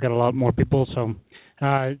get a lot more people. So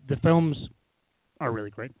the films are really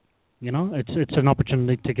great. It's an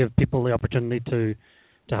opportunity to give people the opportunity to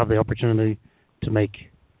have the opportunity to make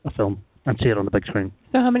a film and see it on the big screen.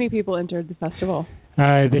 So how many people entered the festival?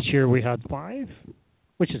 This year we had 5,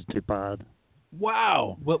 which isn't too bad.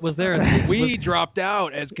 Wow. What was there? We dropped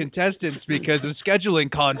out as contestants because of scheduling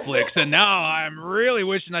conflicts, and now I'm really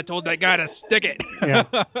wishing I told that guy to stick it. Yeah.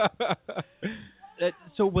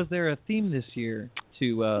 So was there a theme this year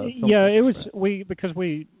to Yeah, it was because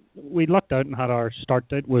we lucked out and had our start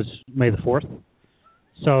date was May the 4th.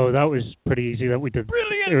 So that was pretty easy that we did.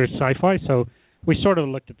 Brilliant. It was sci-fi, so we sort of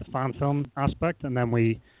looked at the fan film aspect, and then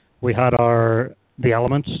we had the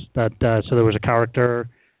elements that so there was a character,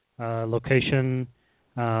 location,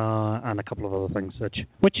 and a couple of other things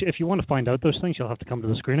which if you want to find out those things, you'll have to come to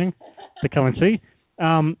the screening to come and see.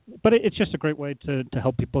 But it's just a great way to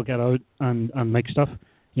help people get out and make stuff,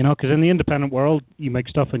 you know, because in the independent world, you make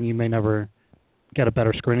stuff and you may never get a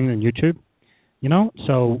better screening than YouTube, you know.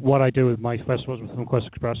 So what I do with my festivals, with FilmQuest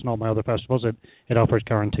Express and all my other festivals, it offers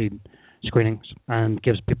guaranteed screenings and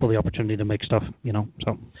gives people the opportunity to make stuff, you know.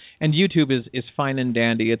 So. And YouTube is fine and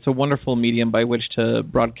dandy. It's a wonderful medium by which to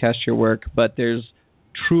broadcast your work, but there's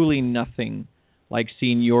truly nothing like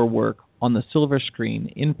seeing your work on the silver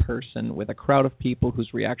screen in person with a crowd of people whose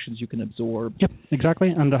reactions you can absorb. Yep, exactly.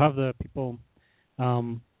 And to have the people,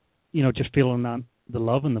 you know, just feeling that the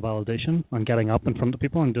love and the validation and getting up in front of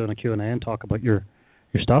people and doing a Q&A and talk about your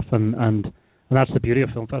stuff, and that's the beauty of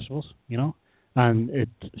film festivals, you know. And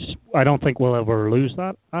I don't think we'll ever lose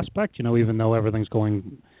that aspect, you know, even though everything's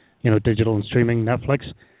going, you know, digital and streaming, Netflix,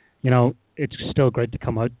 you know, it's still great to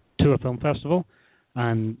come out to a film festival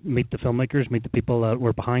and meet the filmmakers, meet the people that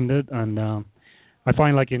were behind it. And I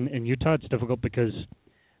find like in Utah, it's difficult because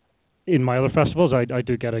in my other festivals, I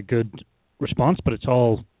do get a good response, but it's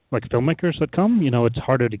all like filmmakers that come. You know, it's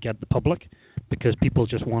harder to get the public because people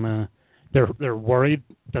just want to, they're worried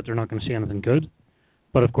that they're not going to see anything good.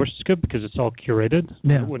 But of course it's good because it's all curated.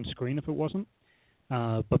 Yeah. It wouldn't screen if it wasn't.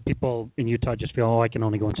 But people in Utah just feel, I can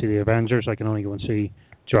only go and see the Avengers, I can only go and see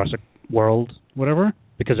Jurassic World, whatever,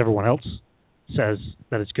 because everyone else says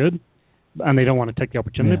that it's good. And they don't want to take the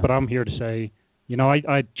opportunity. Yeah. But I'm here to say, you know,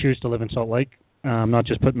 I choose to live in Salt Lake. I'm not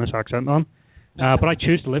just putting this accent on. But I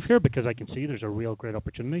choose to live here because I can see there's a real great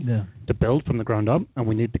opportunity to build from the ground up. And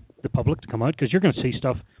we need the public to come out because you're going to see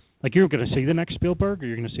stuff, like you're going to see the next Spielberg or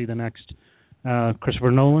you're going to see the next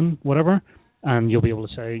Christopher Nolan, whatever, and you'll be able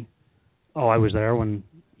to say, "Oh, I was there when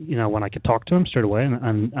I could talk to him straight away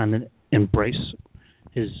and embrace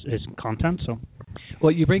his content." So,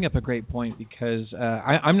 well, you bring up a great point because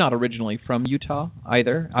I'm not originally from Utah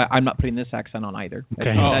either. I'm not putting this accent on either.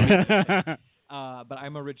 Okay. But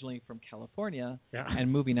I'm originally from California, yeah.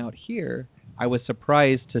 And moving out here, I was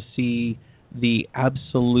surprised to see the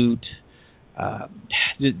absolute,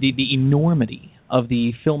 the enormity of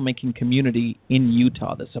the filmmaking community in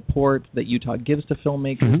Utah, the support that Utah gives to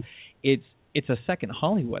filmmakers. Mm-hmm. It's a second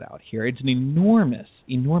Hollywood out here. It's an enormous,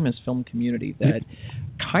 enormous film community that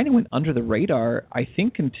kind of went under the radar, I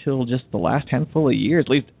think, until just the last handful of years.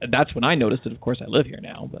 At least that's when I noticed it. Of course, I live here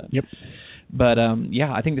now. But But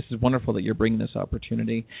yeah, I think this is wonderful that you're bringing this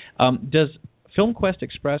opportunity. Does FilmQuest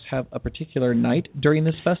Express have a particular night during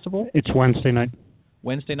this festival? It's Wednesday night.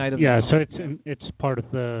 Wednesday night of so it's part of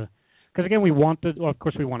the. Because again, of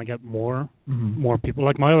course, we want to get more people.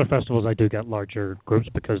 Like my other festivals, I do get larger groups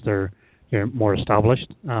because they're more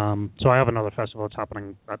established. So I have another festival that's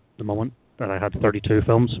happening at the moment that I had 32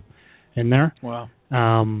 films in there. Wow.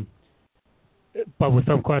 But with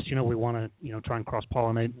FilmQuest, we want to try and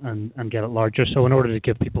cross-pollinate and get it larger. So in order to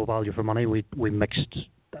give people value for money, we mixed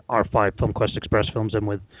our 5 FilmQuest Express films in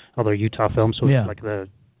with other Utah films. So it's like the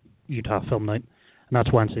Utah Film Night, and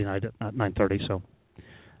that's Wednesday night at 9:30. So.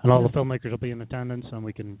 And all the filmmakers will be in attendance, and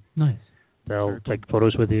we can. Nice. They'll take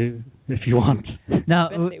photos with you if you want. Now,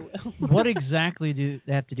 what exactly do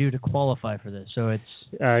they have to do to qualify for this? So it's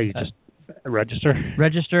you just register.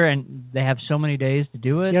 Register, and they have so many days to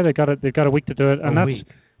do it. Yeah, they've got a week to do it, and that's week.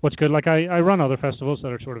 What's good. Like I run other festivals that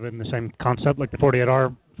are sort of in the same concept, like the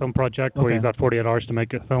 48-hour film project, where you've got 48 hours to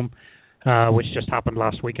make a film, which just happened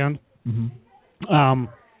last weekend. Mm-hmm.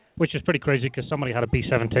 Which is pretty crazy because somebody had a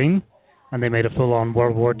B-17. And they made a full-on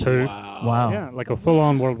World War II. Wow. Yeah, like a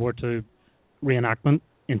full-on World War II reenactment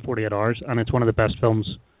in 48 hours, and it's one of the best films,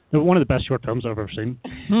 one of the best short films I've ever seen.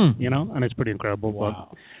 And it's pretty incredible.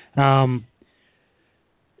 Wow. But,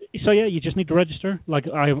 so yeah, you just need to register. Like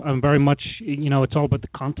I'm very much, it's all about the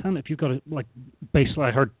content. If you've got basically,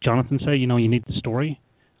 I heard Jonathan say, you need the story,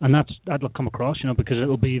 and that'll come across, because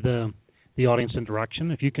it'll be the audience interaction.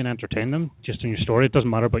 If you can entertain them just in your story, it doesn't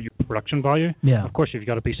matter about your production value. Yeah. Of course, if you've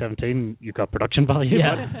got a B-17, you've got production value.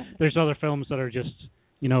 Yeah. But there's other films that are just,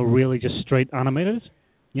 really just straight animated.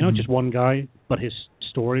 Just one guy, but his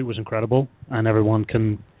story was incredible, and everyone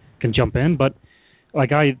can can jump in. But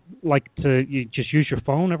like I like to you just use your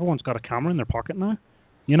phone. Everyone's got a camera in their pocket now,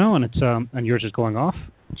 and it's and yours is going off.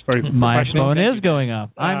 It's very my phone is going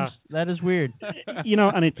off. That is weird.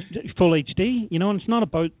 And it's full HD. And it's not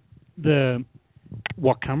about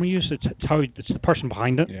what camera you use. It's the person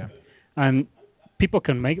behind it. Yeah. And people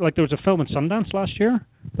can make there was a film in Sundance last year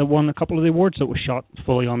that won a couple of the awards that was shot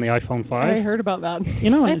fully on the iPhone 5. I heard about that.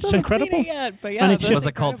 And it's incredible. Seen it yet, but yeah, was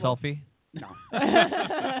it called Selfie? No.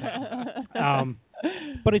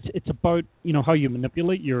 But it's about how you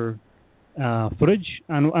manipulate your footage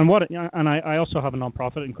and I also have a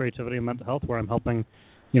nonprofit in creativity and mental health where I'm helping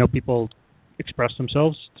people express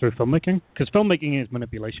themselves through filmmaking, because filmmaking is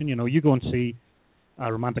manipulation. You go and see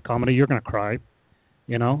a romantic comedy, you're going to cry.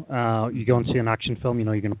 You go and see an action film,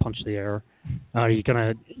 you're going to punch the air. You're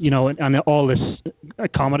going to, and all this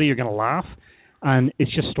comedy, you're going to laugh. And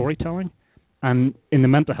it's just storytelling. And in the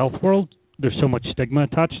mental health world, there's so much stigma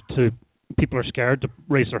attached to people are scared to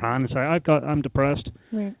raise their hand and say, I'm depressed.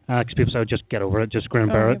 Right. Because people say, just get over it, just grin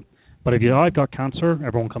and bear it. But if I've got cancer,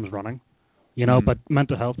 everyone comes running. But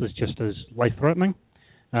mental health is just as life-threatening.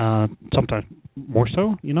 Sometimes more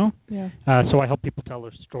so, Yeah. So I help people tell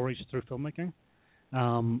their stories through filmmaking.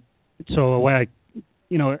 So a way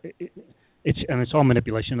it's all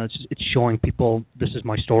manipulation. It's showing people this is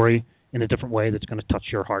my story in a different way that's going to touch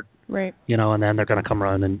your heart. Right. And then they're going to come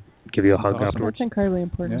around and give you a hug afterwards. That's incredibly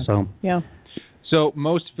important. Yeah. So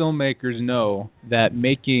most filmmakers know that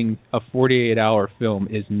making a 48-hour film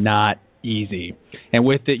is not easy, and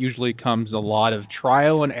with it usually comes a lot of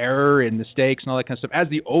trial and error and mistakes and all that kind of stuff. As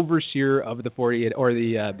the overseer of the 48 or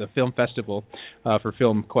the film festival for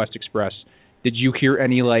Film Quest Express, did you hear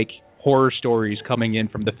any horror stories coming in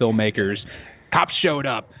from the filmmakers? Cops showed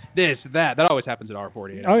up, this, that. That always happens at our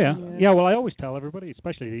 48. Oh, yeah. Yeah, well, I always tell everybody,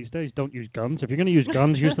 especially these days, don't use guns. If you're going to use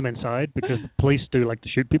guns, use them inside, because the police do like to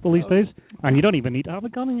shoot people these days. And you don't even need to have a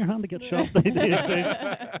gun in your hand to get shot these days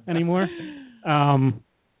anymore.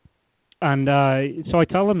 So I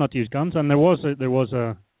tell them not to use guns. And there was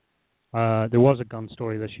a gun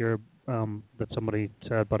story this year that somebody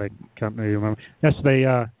said, but I can't really remember. Yes,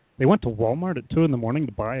 they went to Walmart at 2 a.m.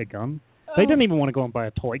 to buy a gun. They didn't even want to go and buy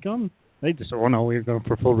a toy gun. They just said, "Oh no, we're going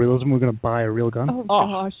for full realism. We're going to buy a real gun." Oh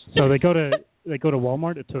gosh! So they go to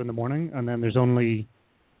Walmart at 2 a.m, and then there's only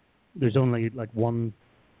one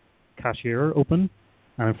cashier open,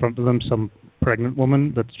 and in front of them some pregnant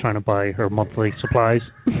woman that's trying to buy her monthly supplies.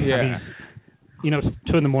 Yeah. And he's,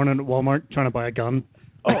 2 a.m. at Walmart trying to buy a gun.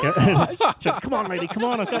 Just, come on, lady, come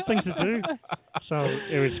on, I've got things to do. So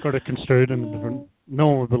it was sort of construed, and no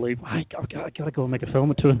one would believe, I gotta go and make a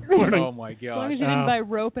film at 2 a.m. Oh my god! As long as you didn't buy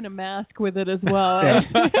rope and a mask with it as well.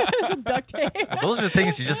 Duct tape. Those are the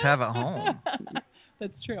things you just have at home.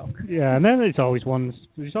 That's true. Yeah, and then there's always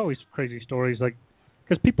crazy stories,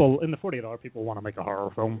 because people in the 48-hour people want to make a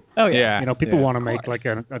horror film. Oh yeah. People want to make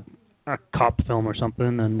a cop film or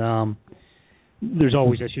something, and there's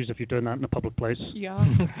always issues if you're doing that in a public place. Yeah.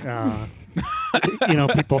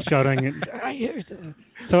 People shouting.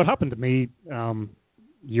 So it happened to me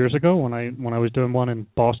years ago when I was doing one in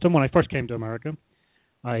Boston. When I first came to America,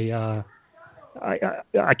 I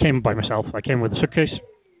came by myself. I came with a suitcase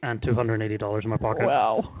and $280 in my pocket.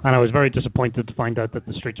 Wow. And I was very disappointed to find out that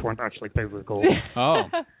the streets weren't actually paved with gold. Oh.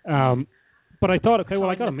 But I thought, okay, well,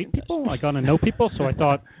 I got to meet people. I got to know people. So I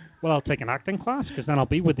thought, well, I'll take an acting class, because then I'll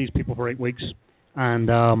be with these people for 8 weeks,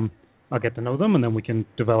 and I'll get to know them, and then we can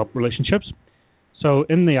develop relationships. So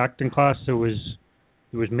in the acting class, there was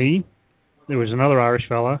me, there was another Irish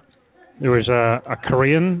fella, there was a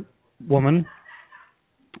Korean woman,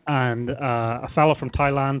 and a fella from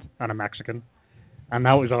Thailand, and a Mexican, and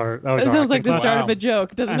that was our. That sounds like the start of a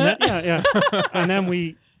joke, doesn't it? Yeah. And then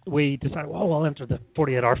we decided, well, I'll enter the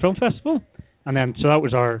 48-hour film festival, and then so that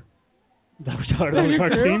was our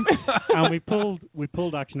team, and we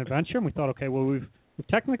pulled action adventure, and we thought, okay, well, we've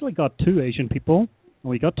technically got 2 Asian people, and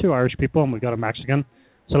we got 2 Irish people, and we got a Mexican,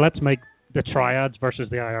 so let's make the Triads versus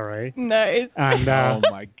the IRA. Nice. And oh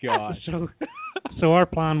my gosh. So our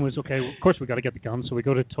plan was, okay, of course we got to get the guns, so we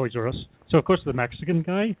go to Toys R Us. So of course the Mexican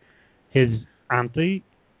guy, his auntie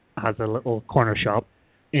has a little corner shop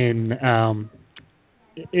in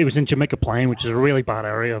it was in Jamaica Plain, which is a really bad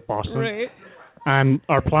area of Boston. Right. And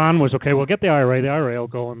our plan was, okay, we'll get the IRA. The IRA will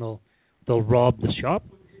go and they'll rob the shop,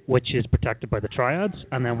 which is protected by the Triads,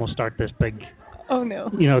 and then we'll start this big,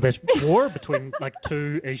 this war between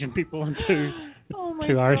 2 Asian people and two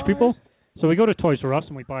Irish people. So we go to Toys R Us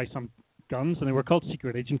and we buy some guns, and they were called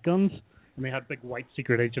secret agent guns, and they had big white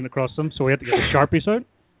secret agent across them. So we had to get the Sharpies out,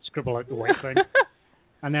 scribble out the white thing,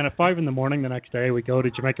 and then at 5 a.m. the next day we go to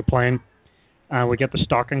Jamaica Plain, and we get the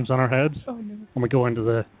stockings on our heads, and we go into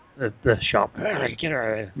the the shop, hey, get out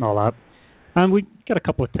of here, and all that. And we got a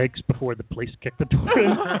couple of takes before the police kicked the door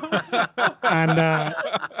in. And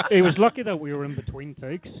it was lucky that we were in between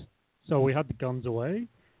takes, so we had the guns away.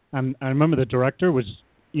 And I remember the director was,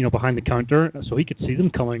 behind the counter, so he could see them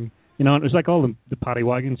coming. And it was like all the paddy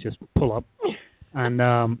wagons just pull up,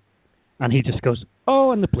 and he just goes,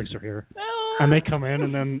 "Oh, and the police are here." And they come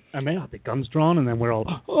in, and they had the guns drawn, and then we're all,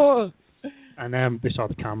 "Oh." And then they saw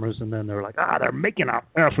the cameras, and then they were like, they're making a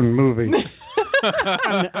effing movie.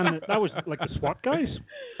 and that was like the SWAT guys.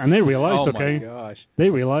 And they realized,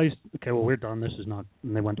 well, we're done. This is not,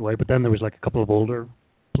 and they went away. But then there was like a couple of older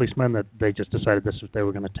policemen that they just decided they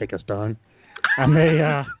were going to take us down. And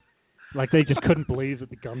they just couldn't believe that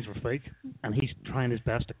the guns were fake. And he's trying his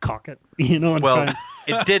best to cock it, Well,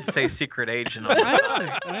 it did say secret agent on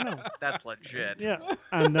it. I know. That's legit. Yeah.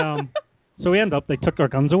 And so they took our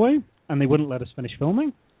guns away. And they wouldn't let us finish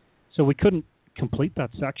filming, so we couldn't complete that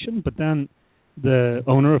section. But then the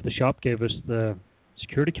owner of the shop gave us the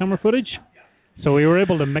security camera footage, so we were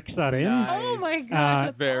able to mix that in. Nice. Oh my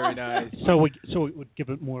God, very nice. So it would give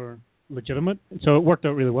it more legitimate. So it worked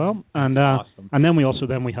out really well. And awesome. And then we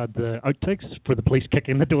had the outtakes for the police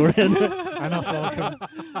kicking the door in. And that's all.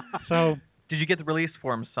 So. Did you get the release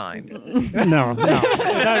form signed? No.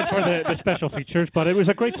 That for the special features, but it was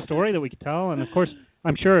a great story that we could tell, and of course,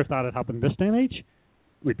 I'm sure if that had happened this day and age,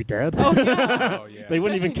 we'd be dead. Oh, yeah. They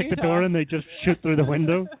wouldn't even kick the door in; they just shoot through the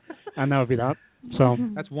window, and that would be that. So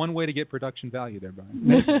that's one way to get production value there, Brian.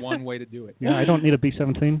 That's one way to do it. Yeah, I don't need a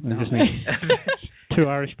B-17. I just need 2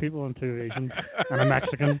 Irish people and 2 Asians and a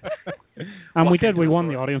Mexican. And we won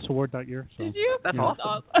the audience award that year. So, did you? That's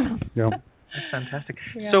awesome. Yeah. That's fantastic.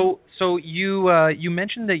 Yeah. So you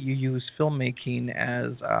mentioned that you use filmmaking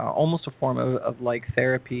as almost a form of like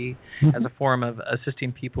therapy, as a form of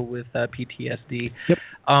assisting people with PTSD. Yep.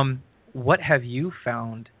 What have you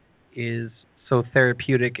found is so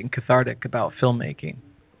therapeutic and cathartic about filmmaking?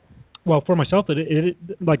 Well, for myself, it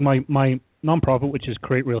like my nonprofit, which is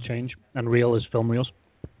Create Real Change, and Real is Film Reels.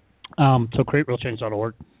 So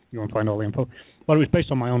createrealchange.org. You want to find all the info. But it was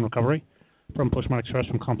based on my own recovery from post-traumatic stress,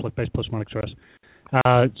 from conflict-based post-traumatic stress.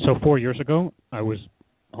 So 4 years ago, I was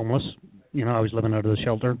homeless. I was living out of the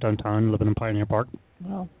shelter downtown, living in Pioneer Park.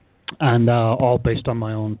 Wow. And all based on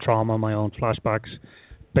my own trauma, my own flashbacks,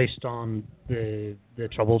 based on the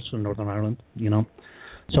troubles in Northern Ireland,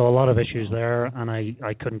 So a lot of issues there, and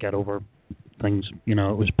I couldn't get over things. It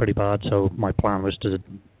was pretty bad. So my plan was to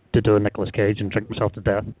do a Nicolas Cage and drink myself to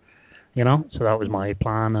death. So that was my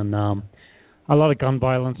plan, and a lot of gun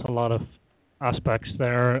violence, a lot of aspects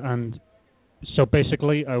there, and so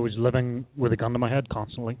basically I was living with a gun to my head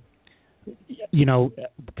constantly,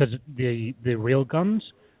 because the real guns,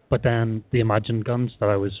 but then the imagined guns that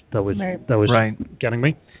was right. getting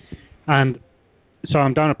me. And so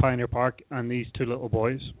I'm down at Pioneer Park, and these 2 little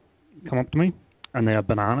boys come up to me, and they have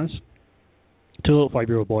bananas, 2 little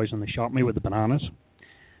 5-year-old boys, and they shot me with the bananas.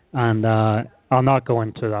 And I'll not go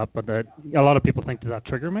into that, but a lot of people think that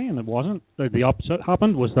triggered me, and it wasn't. The opposite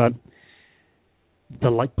happened, was that the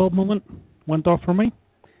light bulb moment went off for me.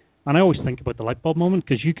 And I always think about the light bulb moment,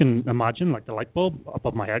 because you can imagine like the light bulb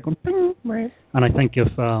above my head going ping. Right. And I think if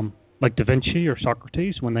like Da Vinci or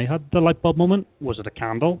Socrates, when they had the light bulb moment, was it a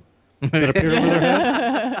candle that appeared over their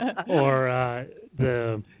head? Or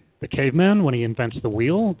the caveman, when he invents the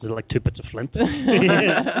wheel, is it like 2 bits of flint?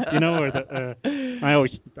 Or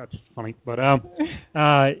that's funny. But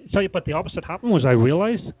but the opposite happened was I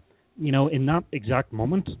realized, in that exact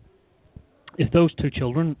moment, if those 2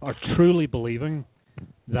 children are truly believing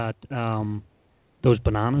that those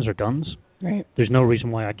bananas are guns, right, there's no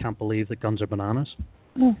reason why I can't believe that guns are bananas.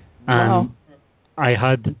 Oh, and wow. I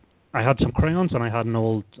had some crayons, and I had an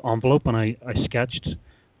old envelope, and I sketched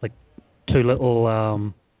like 2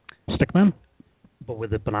 little stickmen, but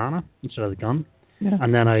with a banana instead of the gun. Yeah.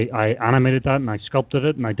 And then I animated that, and I sculpted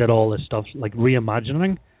it, and I did all this stuff, like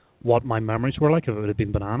reimagining what my memories were like if it had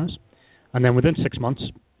been bananas. And then within 6 months,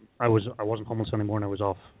 I wasn't homeless anymore, and I was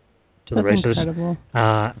off to the races. Incredible.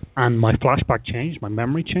 And my flashback changed, my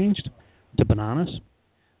memory changed to bananas,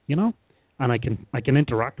 and I can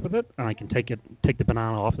interact with it, and I can take the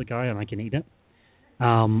banana off the guy, and I can eat it.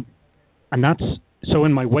 And that's so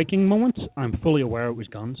in my waking moments, I'm fully aware it was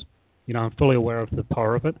guns. I'm fully aware of the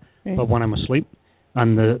power of it. Right. But when I'm asleep,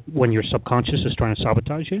 and when your subconscious is trying to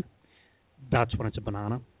sabotage you, that's when it's a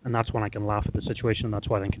banana, and that's when I can laugh at the situation. And that's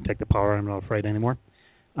why I can take the power. I'm not afraid anymore.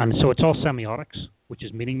 And so it's all semiotics, which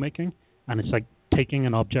is meaning making, and it's like taking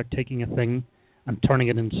an object, taking a thing, and turning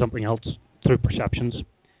it into something else through perceptions,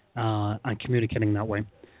 and communicating that way.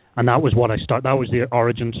 And that was what I started. That was the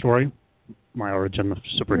origin story, my origin of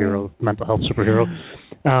superhero, mental health superhero.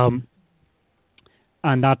 And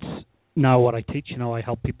that's now what I teach. I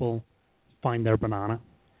help people find their banana,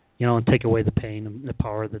 and take away the pain and the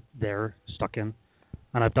power that they're stuck in.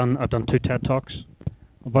 And I've done 2 TED Talks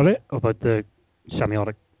about it, about the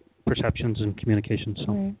semiotic perceptions and communication.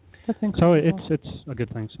 So, right. That's incredible. So it's a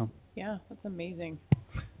good thing. So. Yeah, that's amazing.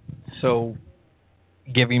 So,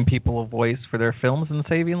 giving people a voice for their films and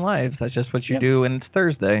saving lives. That's just what you do, and it's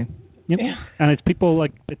Thursday. Yep. Yeah. And it's people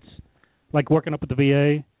it's like working up at the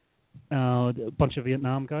VA, a bunch of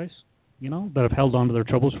Vietnam guys, that have held on to their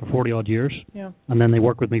troubles for 40-odd years. Yeah. And then they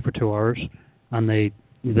work with me for 2 hours, and the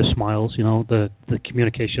smiles, the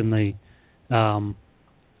communication, and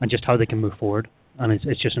just how they can move forward. And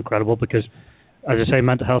it's just incredible because, as I say,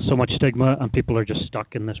 mental health, so much stigma, and people are just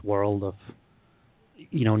stuck in this world of,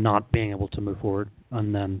 not being able to move forward.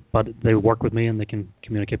 But they work with me and they can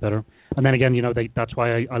communicate better. And then again, that's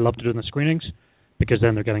why I love to do the screenings, because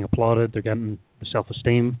then they're getting applauded, they're getting the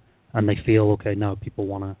self-esteem, and they feel, okay, now people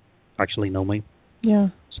want to actually know me. Yeah.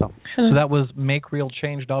 So that was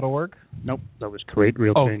makerealchange.org? Nope, that was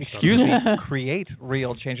createrealchange. Oh, excuse me, Create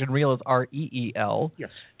Real Change, and real is REEL. Yes.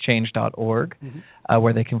 Change.org,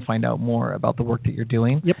 where they can find out more about the work that you're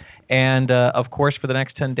doing. Yep. And of course, for the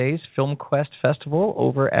next 10 days, Film Quest Festival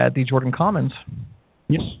over at the Jordan Commons.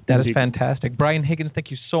 Yes. That is fantastic. Brian Higgins, thank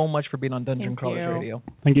you so much for being on Dungeon Crawlers Radio.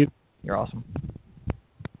 Thank you. You're awesome.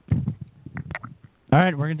 All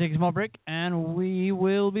right, we're going to take a small break, and we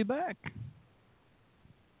will be back.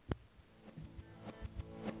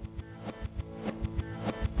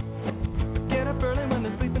 Get up early when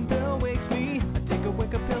the sleeping pill wakes me. I take a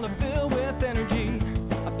wake-up pill to fill with energy.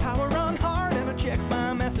 I power on hard and I check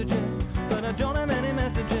my messages, but I don't have any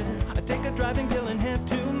messages. I take a driving pill and head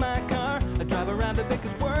to my car. I drive around a bit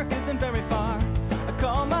 'cause work isn't very far. I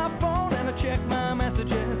call my phone and I check my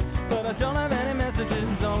messages, but I don't have any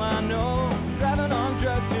messages. All I know, driving on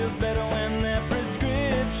drugs feels better when that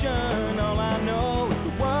prescription. All I know is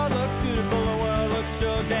the world looks beautiful, the world looks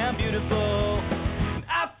so damn beautiful.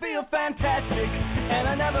 I feel fantastic, and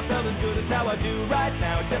I never felt as good as how I do right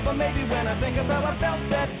now. Except for maybe when I think of how I felt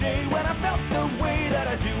that day, when I felt the way that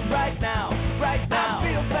I do right now. Right now, I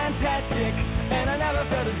feel fantastic, and I never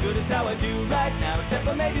felt as good as how I do right now. Except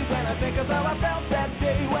for maybe when I think of how I felt that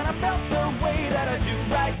day, when I felt the way that I do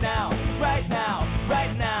right now. Right now,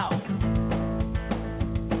 right now.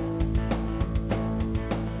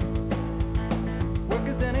 Work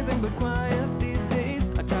is anything but quiet these days.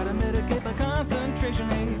 I try to mitigate my concentration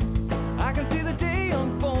haze. I can see the day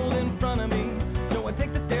unfold in front of me, so I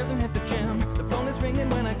take the stairs and hit the gym. The phone is ringing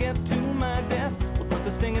when I get to my desk. We'll put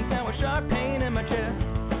the stinging sour sharp pain in my chest,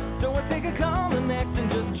 so I take a calm and next and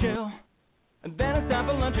just chill. And then it's time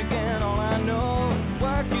for lunch again. All I know is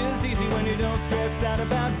work is easy when you don't stress out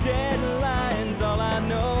about deadlines. All I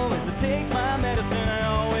know is to take my medicine. I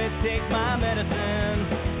always take my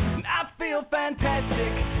medicine. I feel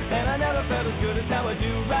fantastic, and I never felt as good as how I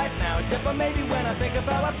do right now. Except for maybe when I think of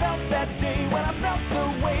how I felt that day, when I felt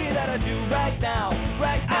the way that I do right now.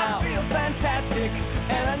 Right now, I feel fantastic,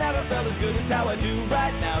 and I never felt as good as how I do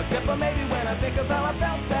right now. Except for maybe when I think of how I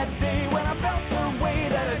felt that day, when I felt the way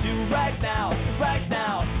that I do right now. Right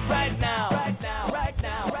now, right now, right now, right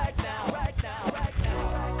now, right now, right now, right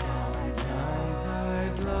now. Sometimes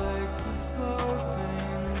I'd like to slow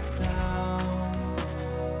things down,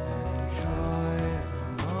 enjoy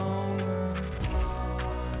the moment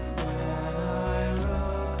when I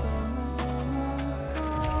look the moment.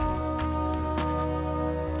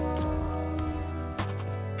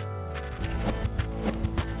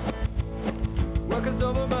 Work is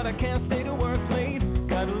over, but I can't stay to work late.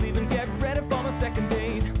 Gotta leave and get ready for my second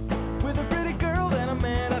date with a pretty girl that I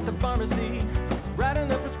met at the pharmacy. Writing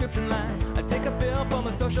the prescription line, I take a pill for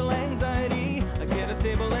my social anxiety. I get a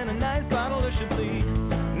table and a nice bottle of Chablis.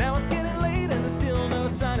 Now it's getting late and there's still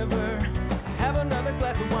no sign of her. I have another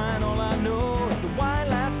glass of wine. All I know is the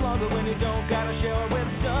wine lasts longer when you don't gotta share it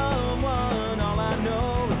with someone. All I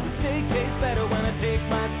know is the steak tastes better when I take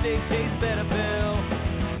my steak tastes better pill.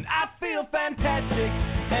 I feel fantastic,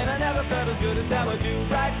 and I never felt as good as how I do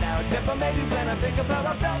right now. Except for maybe when I think of how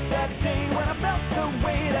I felt that day, when I felt the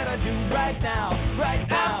way that I do right now. Right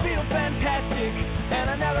now, I feel fantastic, and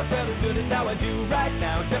I never felt as good as how I do right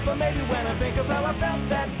now. Except for maybe when I think of how I felt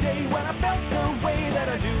that day, when I felt the way that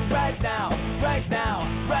I do right now. Right now,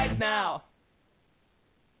 right now.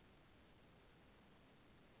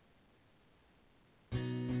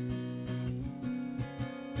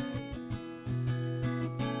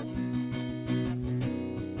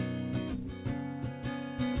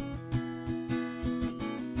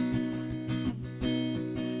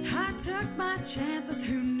 Chances,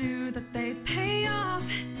 who knew that they'd pay off?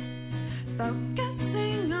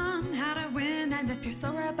 Focusing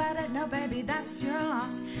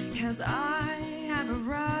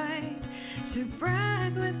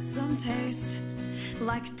eyes with some taste.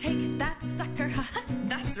 Like, take that sucker,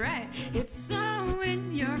 that's right, it's so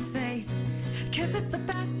in your face. 'Cause it's the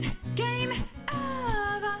best game ever.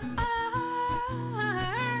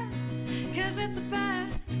 'Cause it's the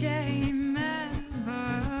best game ever.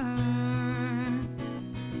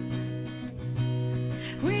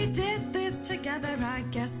 We did this together, I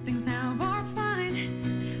guess things now are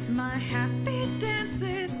fine. My happy dance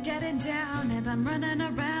is getting down, and I'm running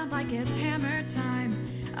around like it's hammer time.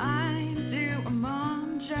 I do a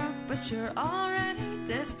mom joke, but you're already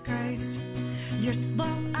disgraced. You're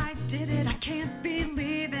slow, I did it, I can't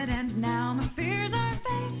believe it, and now my fears are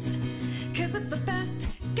faced. 'Cause it's the best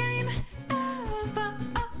game ever.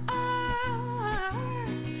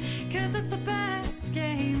 'Cause it's the best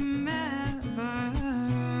game ever.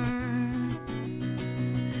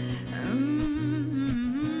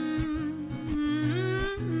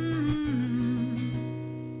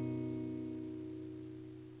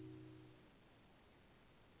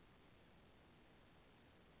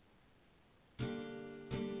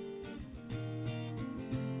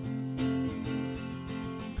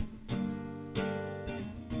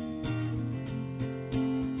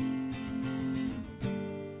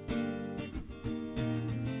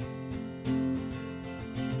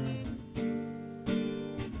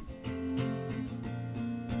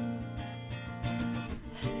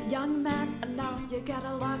 Young man, I know you got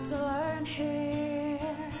a lot to learn here.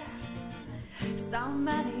 So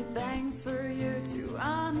many things for you to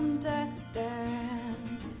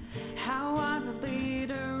understand. How I'm the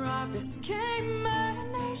leader of this game of a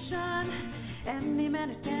nation. Any man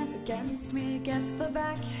who stands against me gets the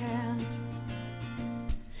backhand.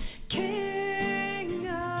 King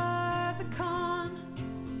of the con,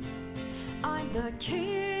 I'm the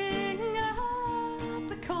king of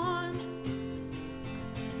the con.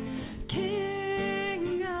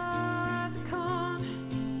 King of the con,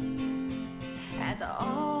 and I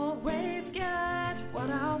always get what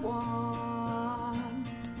I want.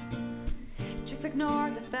 Just ignore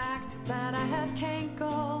the fact that I have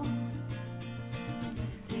cankle.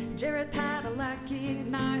 Jared Padalecki,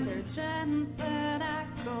 neither Jensen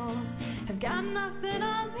Ackles have got nothing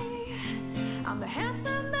on me. I'm the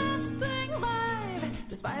handsomest thing alive,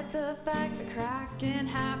 despite the fact that cracking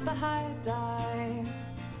half the high dive.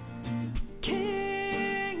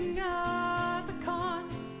 King of the con,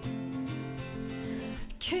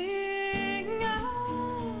 king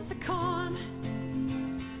of the con,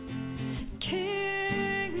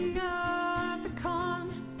 king of the con,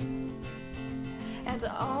 and I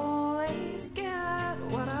always get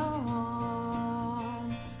what I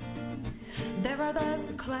want. There are those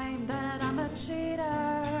who claim that I'm a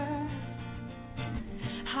cheater.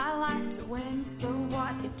 I like to win, so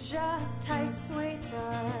what? It just tastes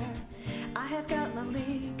sweeter. I have got the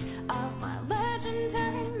league of my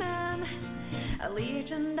legendary men, a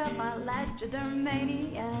legion of my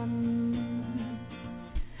legendarmanians.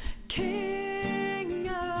 King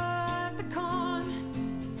of the con,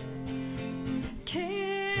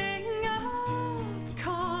 king of the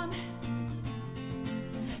con,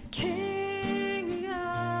 king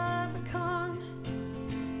of the con.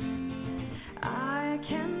 I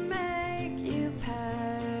can make you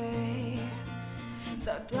pay,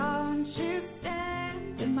 so don't you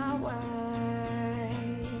stand in my way,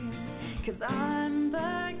 'cause I'm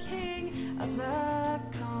the king of the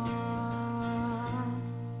con.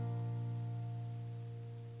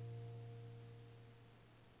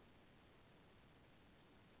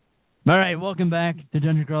 All right, welcome back to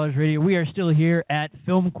Dungeon Crawlers Radio. We are still here at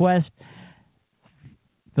Film Quest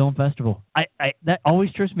Film Festival. That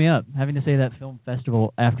always trips me up, having to say that film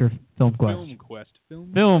festival after Film Quest. Film Quest.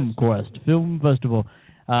 Film Quest. Film Festival.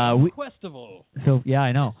 Questival. So, yeah,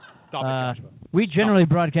 I know. Stop it, Joshua. We generally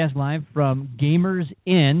broadcast live from Gamers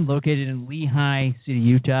Inn, located in Lehigh City,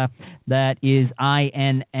 Utah. That is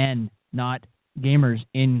INN, not Gamers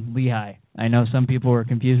in Lehigh. I know some people are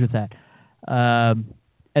confused with that.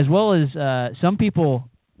 As well as some people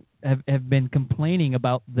have been complaining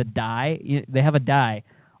about the die. They have a die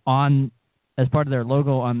on as part of their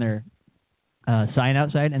logo on their sign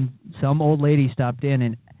outside, and some old lady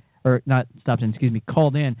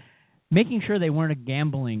called in, making sure they weren't a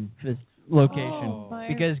gambling location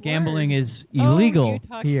because gambling is illegal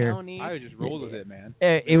here. I would just roll with it, man.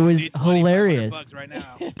 It was hilarious. Right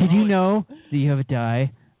now. Did you know that you have a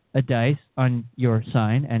dice on your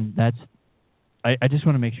sign, and that's. I just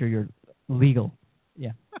want to make sure you're legal,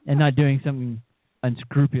 and not doing something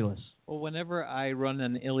unscrupulous. Well, whenever I run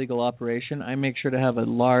an illegal operation, I make sure to have a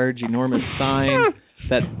large, enormous sign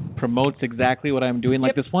that promotes exactly what I'm doing.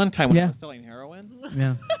 Like this one time when I was selling heroin.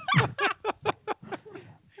 Yeah.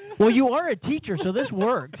 Well, you are a teacher, so this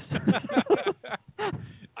works.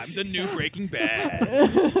 I'm the new Breaking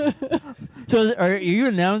Bad. So are you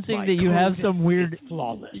announcing that you have some weird...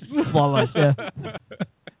 Flawless. Flawless, yeah.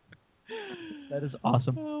 That is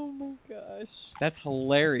awesome. Oh, my gosh. That's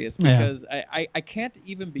hilarious because I can't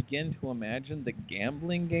even begin to imagine the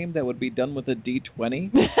gambling game that would be done with a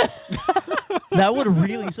D20. That would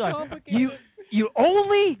really suck. You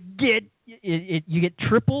only get you get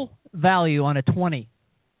triple value on a 20,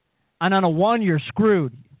 and on a 1 you're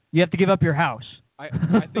screwed. You have to give up your house. I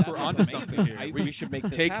think we're onto something here. We should make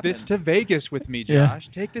this take happen. this to Vegas with me, Josh.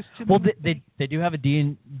 Yeah. Take this to. Well, they do have a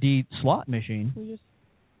D&D slot machine.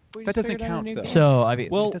 That doesn't count, though. So I mean,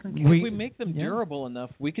 well, if we make them durable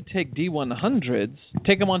enough, we could take D100s,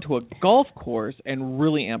 take them onto a golf course, and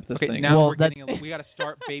really amp this thing. Now well, we got to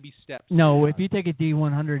start baby steps. No, if you take a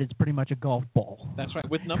D100, it's pretty much a golf ball. That's right,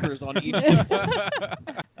 with numbers on each.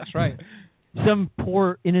 That's right. Some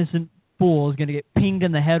poor innocent fool is going to get pinged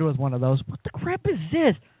in the head with one of those. What the crap is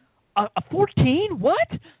this? A 14? What?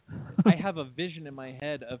 I have a vision in my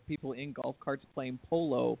head of people in golf carts playing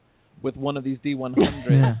polo with one of these D100s.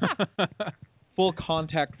 Yeah. Full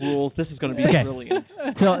contact rules. This is going to be brilliant.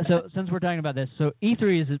 So since we're talking about this, so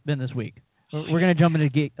E3 has been this week. We're going to jump into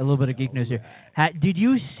a little bit of geek news here. Did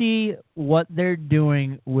you see what they're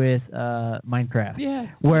doing with Minecraft? Yeah.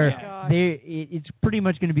 Where it's pretty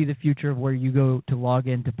much going to be the future of where you go to log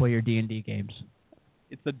in to play your D&D games.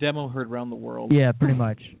 It's the demo heard around the world. Yeah, pretty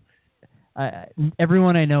much.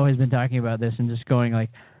 Everyone I know has been talking about this and just going like,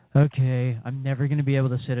 okay, I'm never going to be able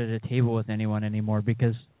to sit at a table with anyone anymore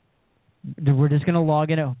because we're just going to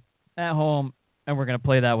log in at home and we're going to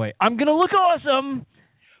play that way. I'm going to look awesome,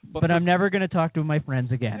 but I'm never going to talk to my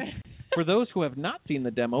friends again. For those who have not seen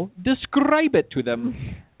the demo, describe it to them.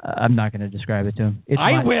 I'm not going to describe it to them.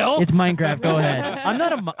 I will. It's Minecraft. Go ahead.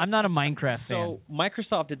 I'm not a Minecraft fan. So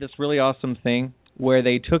Microsoft did this really awesome thing where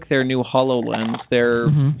they took their new HoloLens, their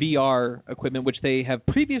VR equipment, which they have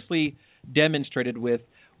previously demonstrated with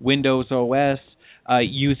Windows OS,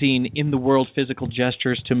 using in-the-world physical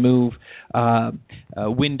gestures to move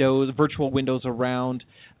virtual windows around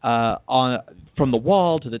from the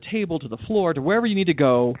wall to the table to the floor to wherever you need to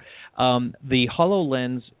go. The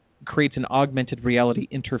HoloLens creates an augmented reality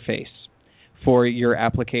interface for your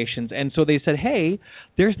applications. And so they said, hey,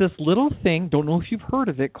 there's this little thing, don't know if you've heard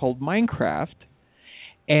of it, called Minecraft.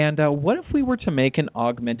 And what if we were to make an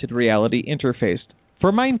augmented reality interface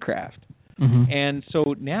for Minecraft? Mm-hmm. And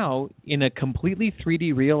so now, in a completely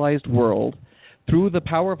 3D realized world, through the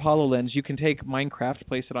power of HoloLens, you can take Minecraft,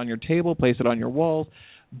 place it on your table, place it on your walls,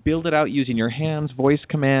 build it out using your hands, voice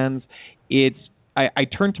commands. I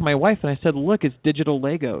turned to my wife and I said, look, it's digital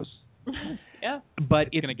Legos. Yeah. But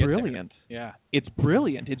it's brilliant. Yeah. It's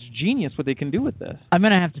brilliant. It's genius what they can do with this. I'm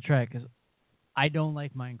going to have to try it because I don't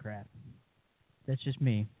like Minecraft. That's just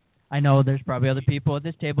me. I know there's probably other people at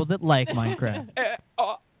this table that like Minecraft.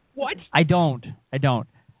 What? I don't.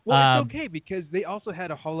 Well, it's okay because they also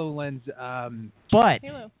had a HoloLens. But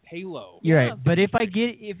Halo. You're right. But if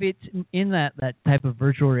it's in that type of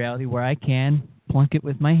virtual reality where I can plunk it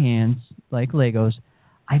with my hands like Legos,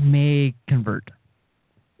 I may convert.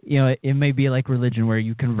 You know, it may be like religion where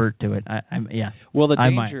you convert to it. Well, the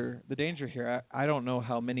danger here. I don't know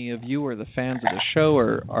how many of you are the fans of the show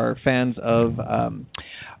or are fans of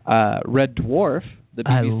Red Dwarf. The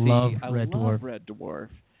BBC. I love Red Dwarf.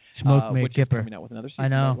 Smoke me which Kipper. is coming out with another season, I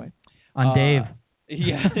know. by the way. On Dave.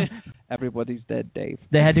 Yeah. Everybody's dead, Dave.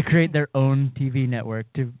 They had to create their own TV network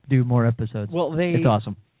to do more episodes. Well, it's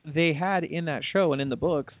awesome. They had in that show and in the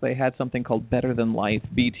books, they had something called Better Than Life,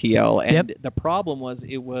 BTL, and the problem was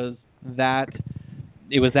it was that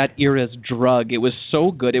era's drug. It was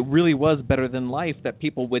so good, it really was better than life that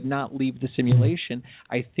people would not leave the simulation.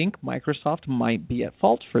 I think Microsoft might be at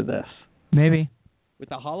fault for this. Maybe. With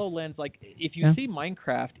the HoloLens, like if you see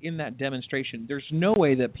Minecraft in that demonstration, there's no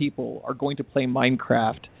way that people are going to play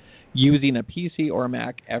Minecraft using a PC or a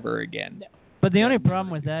Mac ever again. No. But the only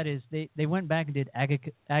problem with that is they went back and did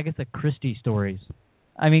Agatha Christie stories.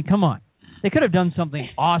 I mean, come on. They could have done something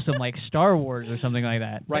awesome like Star Wars or something like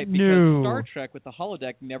that. Right, because Star Trek with the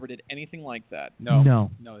holodeck never did anything like that. No,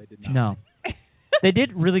 they did not. No. They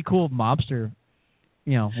did really cool mobster,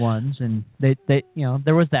 ones, and they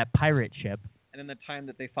there was that pirate ship. And in the time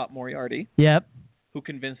that they fought Moriarty. Yep. Who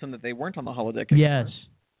convinced them that they weren't on the holodeck anymore. Yes.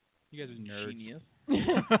 You guys are nerds. Genius.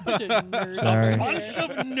 Sorry. A bunch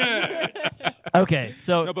of nerds. Okay,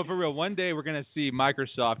 so... No, but for real, one day we're going to see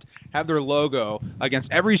Microsoft have their logo against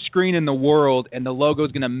every screen in the world, and the logo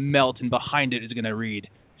is going to melt, and behind it is going to read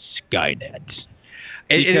Skynet.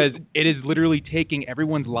 Because it is literally taking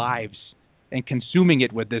everyone's lives and consuming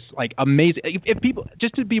it with this like amazing. If people,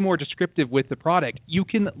 just to be more descriptive with the product, you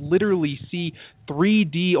can literally see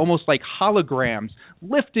 3D, almost like holograms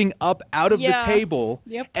lifting up out of the table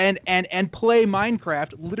and play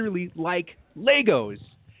Minecraft literally like Legos.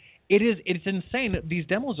 It's insane. These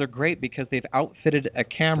demos are great because they've outfitted a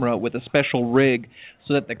camera with a special rig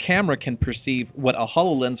so that the camera can perceive what a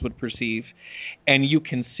HoloLens would perceive, and you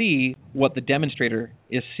can see what the demonstrator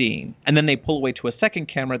is seeing. And then they pull away to a second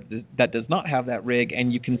camera that does not have that rig,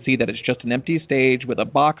 and you can see that it's just an empty stage with a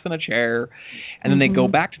box and a chair. And then they go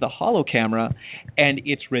back to the Holo camera, and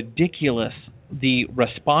it's ridiculous, the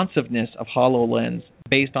responsiveness of HoloLens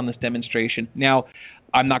based on this demonstration. Now,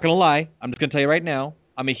 I'm not going to lie. I'm just going to tell you right now,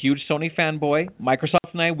 I'm a huge Sony fanboy.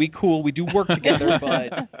 Microsoft and I, we do work together,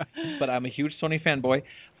 but I'm a huge Sony fanboy.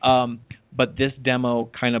 But this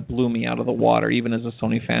demo kind of blew me out of the water, even as a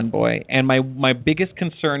Sony fanboy. And my biggest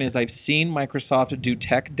concern is I've seen Microsoft do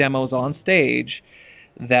tech demos on stage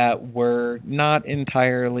that were not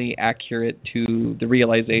entirely accurate to the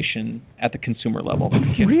realization at the consumer level.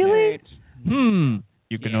 Really?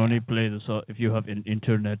 You can only play this if you have an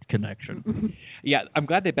internet connection. Yeah, I'm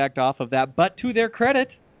glad they backed off of that. But to their credit,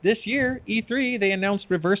 this year, E3, they announced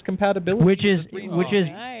reverse compatibility. Which is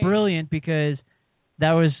brilliant, because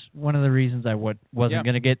that was one of the reasons I wasn't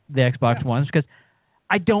going to get the Xbox One, because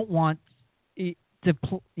I don't want to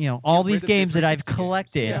all these games that I've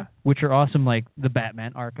collected, which are awesome, like the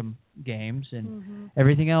Batman Arkham games and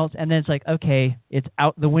everything else, and then it's like, okay, it's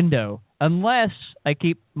out the window unless I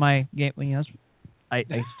keep my game. I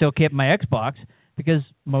still kept my Xbox, because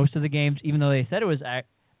most of the games, even though they said it was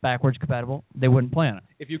backwards compatible, they wouldn't play on it.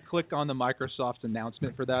 If you click on the Microsoft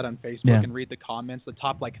announcement for that on Facebook and read the comments, the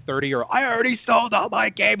top like 30 are, I already sold all my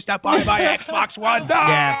games to buy my Xbox One. No!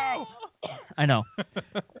 Yeah. I know.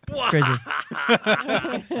 Crazy.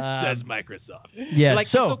 Says Microsoft. Yeah,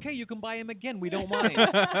 it's okay, you can buy him again. We don't mind.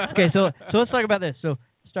 Okay, so let's talk about this. So,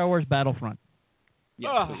 Star Wars Battlefront.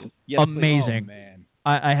 Yes, amazing. Oh, man.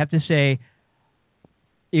 I have to say,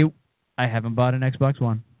 I haven't bought an Xbox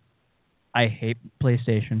One. I hate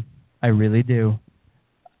PlayStation. I really do.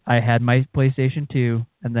 I had my PlayStation 2,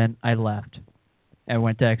 and then I left. I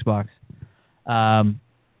went to Xbox.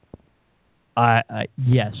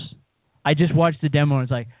 Yes. I just watched the demo, and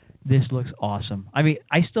it's like, this looks awesome. I mean,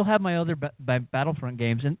 I still have my other Battlefront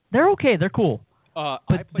games, and they're okay. They're cool. But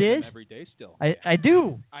I play them every day still. I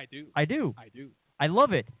do. I do. I do. I do. I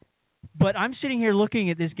love it. But I'm sitting here looking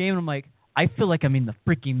at this game, and I'm like, I feel like I'm in the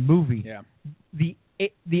freaking movie. Yeah. The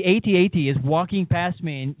AT-AT is walking past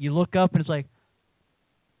me, and you look up, and it's like,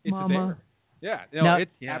 Mama. There. Yeah. No,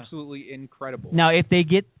 it's absolutely incredible. Now, if they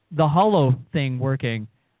get the Holo thing working,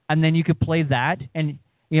 and then you could play that, and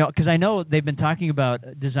because I know they've been talking about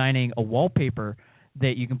designing a wallpaper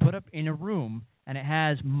that you can put up in a room, and it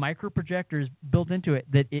has micro projectors built into it,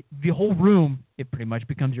 that the whole room, it pretty much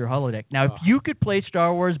becomes your holodeck. Now, if you could play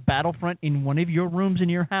Star Wars Battlefront in one of your rooms in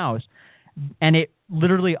your house, and it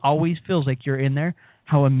literally always feels like you're in there,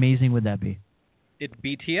 how amazing would that be? It's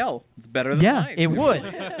BTL. It's better than mine. It would.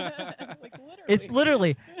 It's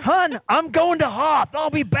literally, hon, I'm going to Hoth.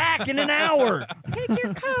 I'll be back in an hour. Take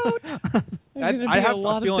your coat. I have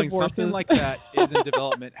a feeling something like that is in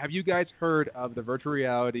development. Have you guys heard of the virtual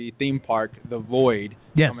reality theme park, The Void,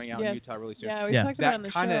 coming out in Utah really soon? Yeah, we talked about it on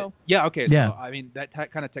the show. Yeah, okay. So, I mean, that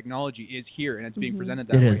kind of technology is here, and it's being presented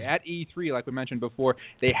that way. At E3, like we mentioned before,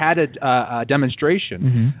 they had a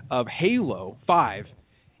demonstration of Halo 5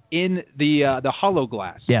 in the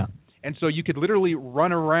HoloGlass. Yeah. And so you could literally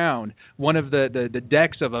run around one of the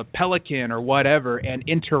decks of a Pelican or whatever and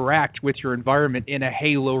interact with your environment in a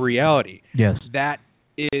Halo reality. Yes. That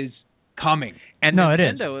is coming. And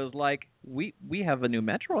Nintendo is like, we have a new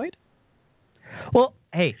Metroid. Well,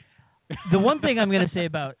 hey, the one thing I'm going to say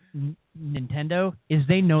about Nintendo is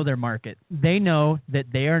they know their market. They know that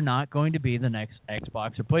they are not going to be the next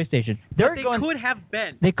Xbox or PlayStation. They could have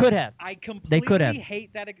been. They could have. I completely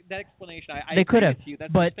hate that explanation. They could have.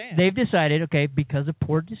 But they've decided, okay, because of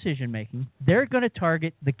poor decision making, they're going to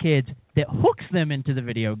target the kids that hooks them into the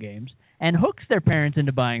video games and hooks their parents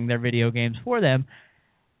into buying their video games for them.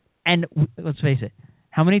 And let's face it,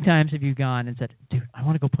 how many times have you gone and said, dude, I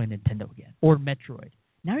want to go play Nintendo again or Metroid?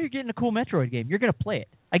 Now you're getting a cool Metroid game. You're going to play it.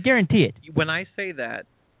 I guarantee it. When I say that,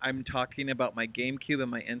 I'm talking about my GameCube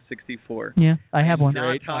and my N64. Yeah, I have one.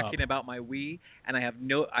 I'm not talking about my Wii, and I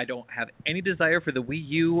don't have any desire for the Wii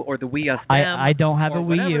U or the Wii U. I don't have a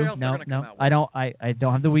Wii U. No, I don't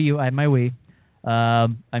have the Wii U. I have my Wii.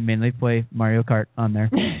 I mainly play Mario Kart on there.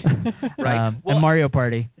 Right. And Mario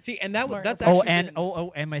Party. See, and that's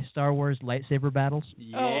and my Star Wars lightsaber battles.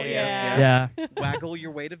 Yeah. Waggle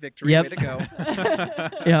your way to victory. Yep. Way to go.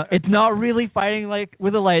 It's not really fighting like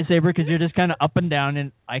with a lightsaber because you're just kind of up and down,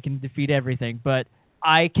 and I can defeat everything, but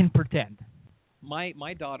I can pretend.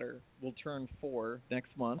 My daughter will turn 4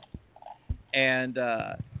 next month, and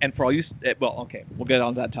for all you, we'll get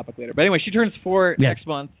on that topic later. But anyway, she turns 4 next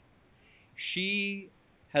month. She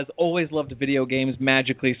has always loved video games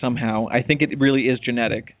magically somehow. I think it really is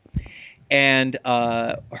genetic. And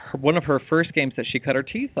one of her first games that she cut her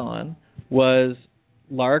teeth on was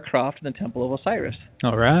Lara Croft and the Temple of Osiris.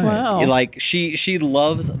 All right. Wow. Like she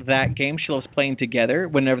loves that game. She loves playing together.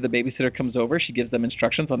 Whenever the babysitter comes over, she gives them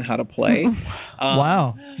instructions on how to play.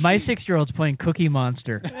 Wow. My 6-year-old's playing Cookie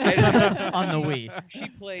Monster on the Wii.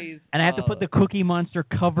 She plays, and I have to put the Cookie Monster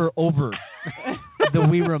cover over the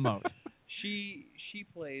Wii remote. She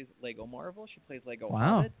plays Lego Marvel. She plays Lego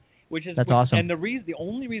Wow. Hobbit, That's awesome. And the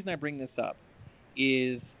only reason I bring this up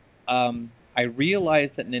is I realize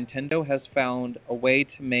that Nintendo has found a way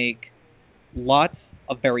to make lots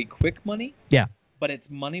of very quick money. Yeah. But it's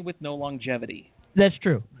money with no longevity. That's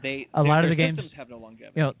true. A lot of the games systems have no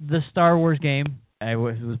longevity. The Star Wars game, I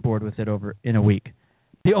was bored with it over in a week.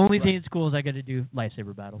 The only thing that's cool is I got to do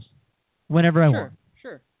lightsaber battles whenever I want.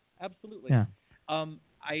 Sure, absolutely. Yeah.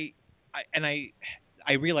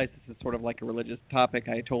 I realize this is sort of like a religious topic.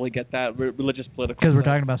 I totally get that. Religious, political. Because we're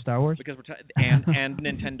talking about Star Wars? Because we're and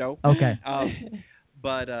Nintendo. Okay.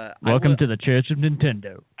 But welcome to the Church of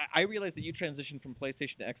Nintendo. I realize that you transitioned from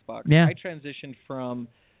PlayStation to Xbox. Yeah. I transitioned from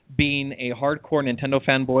being a hardcore Nintendo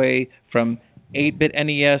fanboy from 8-bit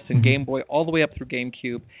NES and Game Boy all the way up through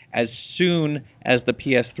GameCube. As soon as the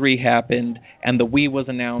PS3 happened and the Wii was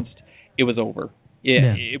announced, it was over.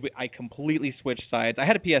 I completely switched sides. I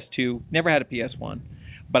had a PS2, never had a PS1,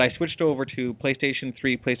 but I switched over to PlayStation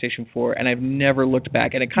 3, PlayStation 4, and I've never looked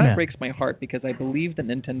back. And it kind of breaks my heart because I believe that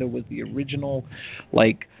Nintendo was the original,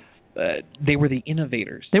 they were the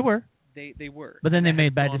innovators. They were. They were. But then they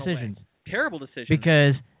made bad decisions. Terrible decisions.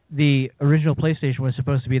 Because the original PlayStation was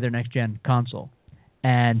supposed to be their next-gen console.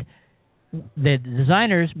 And the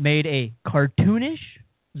designers made a cartoonish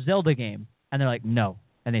Zelda game, and they're like, no.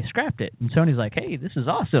 And they scrapped it. And Sony's like, hey, this is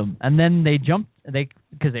awesome. And then they jumped,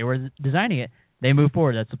 because they were designing it, they moved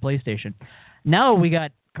forward. That's the PlayStation. Now we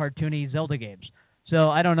got cartoony Zelda games. So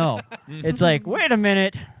I don't know. It's like, wait a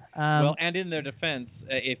minute. Well, and in their defense,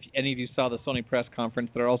 if any of you saw the Sony press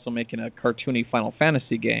conference, they're also making a cartoony Final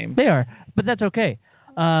Fantasy game. They are, but that's okay.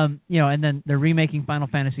 And then they're remaking Final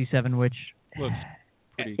Fantasy VII, which looks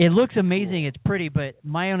pretty. It looks amazing. Cool. It's pretty, but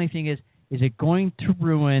my only thing is it going to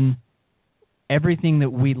ruin everything that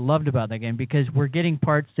we loved about that game? Because we're getting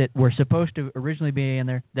parts that were supposed to originally be in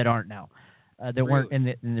there that aren't now, that weren't in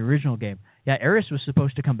the original game. Yeah, Aeris was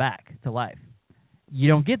supposed to come back to life. You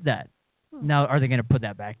don't get that. Now, are they going to put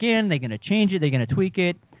that back in? Are they going to change it? Are they going to tweak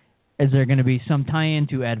it? Is there going to be some tie-in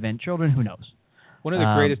to Advent Children? Who knows? One of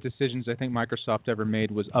the greatest decisions I think Microsoft ever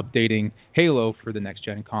made was updating Halo for the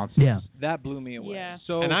next-gen consoles. Yeah. That blew me away. Yeah.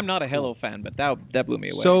 And I'm not a Halo fan, but that blew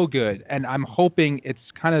me away. So good. And I'm hoping it's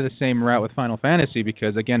kind of the same route with Final Fantasy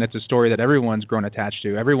because, again, it's a story that everyone's grown attached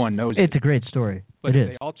to. Everyone knows it. It's a great story. But it if is.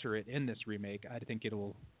 they alter it in this remake, I think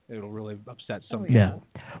it'll really upset some people. Yeah.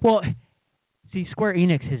 Well, see, Square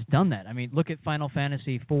Enix has done that. I mean, look at Final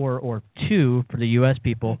Fantasy 4 or 2 for the U.S.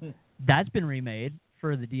 people. That's been remade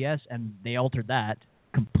for the DS, and they altered that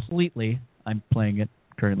completely. I'm playing it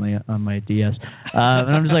currently on my DS. And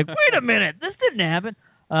I'm just like, wait a minute, this didn't happen.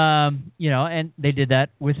 And they did that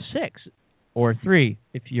with 6 or 3,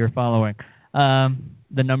 if you're following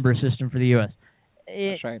the number system for the U.S.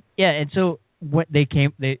 That's right. Yeah, and so what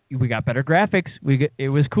we got better graphics. It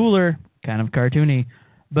was cooler, kind of cartoony,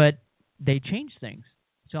 but they changed things.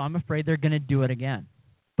 So I'm afraid they're going to do it again.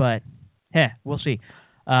 But, we'll see.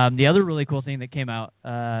 The other really cool thing that came out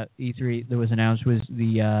E3 that was announced was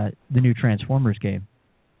the new Transformers game,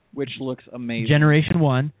 which looks amazing. Generation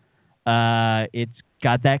 1. It's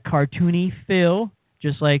got that cartoony feel,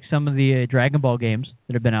 just like some of the Dragon Ball games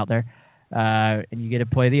that have been out there. And you get to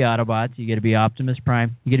play the Autobots. You get to be Optimus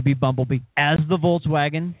Prime. You get to be Bumblebee as the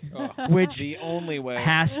Volkswagen, which the only way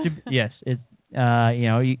has to. Yes, it's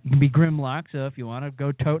you can be Grimlock. So if you want to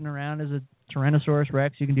go toting around as a Tyrannosaurus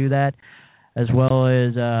Rex, you can do that, as well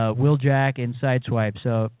as Wheeljack and Sideswipe.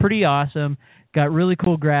 So pretty awesome. Got really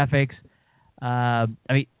cool graphics. As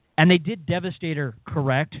And they did Devastator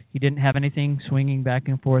correct. He didn't have anything swinging back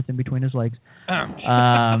and forth in between his legs.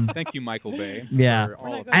 Thank you, Michael Bay. Yeah, for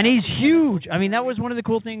all of and he's huge. I mean, that was one of the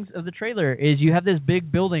cool things of the trailer is you have this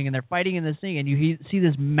big building and they're fighting in this thing, and you see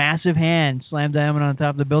this massive hand slam down on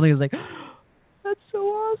top of the building. It's like, that's so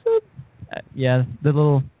awesome. Yeah, the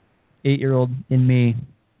little 8-year-old in me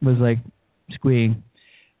was like squeeing.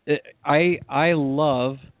 I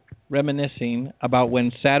love reminiscing about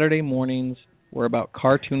when Saturday mornings were about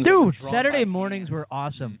cartoons. Dude, Saturday mornings were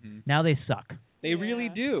awesome. Mm-hmm. Now they suck. They really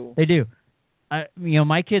do. They do.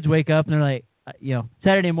 My kids wake up and they're like,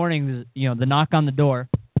 Saturday mornings, the knock on the door.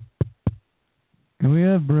 Can we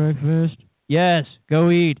have breakfast? Yes, go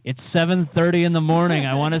eat. It's 7:30 in the morning.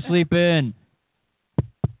 I want to sleep in.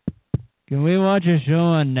 Can we watch a show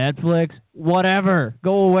on Netflix? Whatever.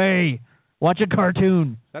 Go away. Watch a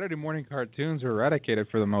cartoon. Saturday morning cartoons are eradicated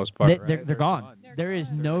for the most part. They're gone. There is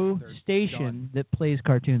no station that plays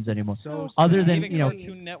cartoons anymore. So other than even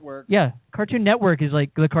Cartoon Network. Yeah, Cartoon Network is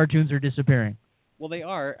like the cartoons are disappearing. Well, they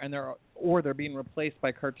are, and they're being replaced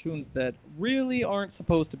by cartoons that really aren't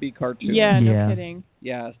supposed to be cartoons. Yeah, no kidding.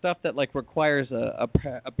 Yeah, stuff that like requires a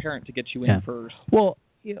parent to get you in first. Well,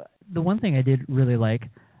 the one thing I did really like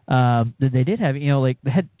that they did have, like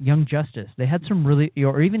they had Young Justice. They had some really,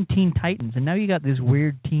 or even Teen Titans, and now you got this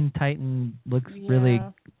weird Teen Titan looks really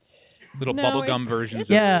little bubblegum versions.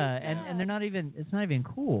 Yeah, and they're not even. It's not even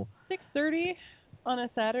cool. 6:30 on a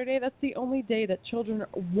Saturday. That's the only day that children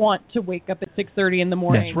want to wake up at 6:30 in the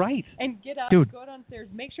morning. That's right. And get up, Dude. go downstairs.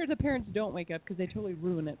 Make sure the parents don't wake up because they totally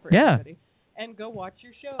ruin it for Yeah. everybody. And go watch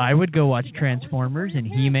your show. I would go watch Transformers and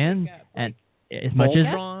He-Man, and as much as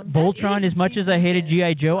Voltron, as much as I hated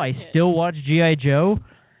G.I. Joe, I still watched G.I. Joe,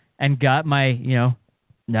 and got my,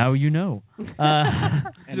 now you know,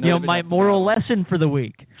 my moral lesson for the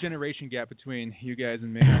week. Generation gap between you guys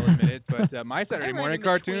and me, I'll admit it. But my Saturday morning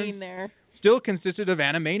cartoons still consisted of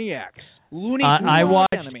Animaniacs. Looney Tunes. I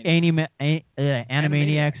watched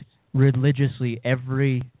Animaniacs religiously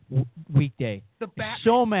every weekday.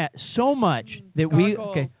 So much that we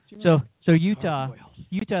So Utah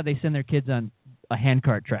they send their kids on a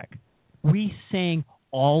handcart track. We sang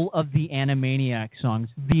all of the Animaniac songs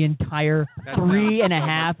the entire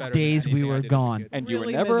 3.5 days we were gone, and you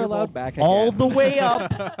were never allowed back again. all the way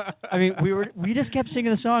up. I mean, we just kept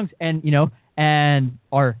singing the songs, and and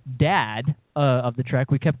our dad of the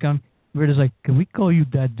track, we kept going. We were just like, can we call you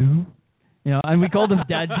Dadu? And we called him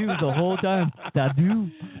Dadu the whole time.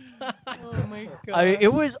 Dadu. Oh my God! I mean, it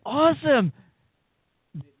was awesome.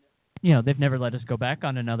 They've never let us go back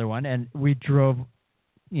on another one, and we drove,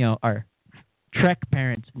 our Trek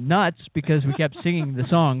parents nuts because we kept singing the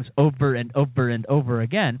songs over and over and over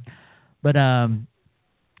again. But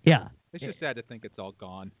yeah, it's just sad to think it's all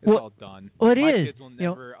gone. It's well, all done. Well, My is. kids will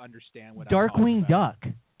never understand what Darkwing Duck.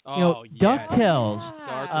 Oh, DuckTales.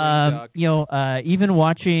 Darkwing Duck. Even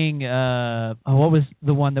watching what was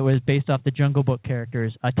the one that was based off the Jungle Book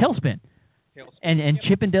characters? Tailspin. And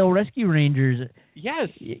Chippendale Rescue Rangers. Yes.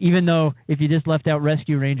 Even though if you just left out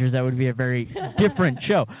Rescue Rangers, that would be a very different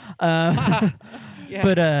show.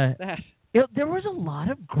 But there was a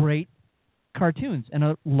lot of great cartoons and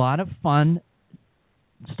a lot of fun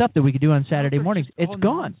stuff that we could do on Saturday mornings. It's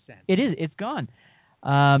gone. Nonsense. It is. It's gone.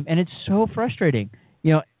 And it's so frustrating.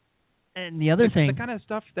 And the other thing, the kind of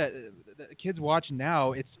stuff that the kids watch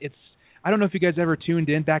now, it's. I don't know if you guys ever tuned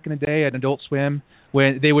in back in the day at Adult Swim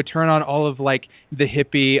when they would turn on all of like the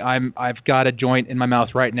hippie I've got a joint in my mouth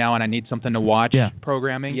right now and I need something to watch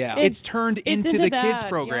programming. Yeah. It's turned into the kids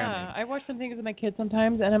programming. Yeah. I watch some things with my kids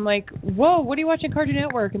sometimes and I'm like, whoa, what are you watching Cartoon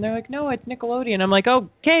Network? And they're like, no, it's Nickelodeon. I'm like,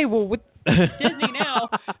 okay, well, with Disney now.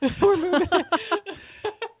 We're moving.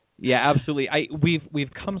 Yeah, absolutely.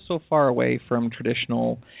 We've come so far away from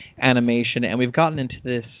traditional animation, and we've gotten into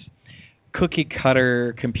this cookie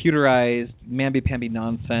cutter, computerized, mamby-pamby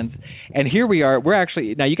nonsense. And here we are. We're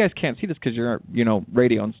actually now. You guys can't see this because you're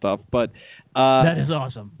radio and stuff, but that is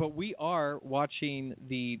awesome. But we are watching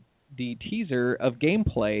the teaser of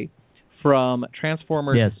gameplay from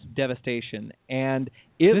Transformers Devastation, and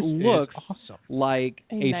it looks like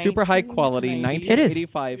a super high quality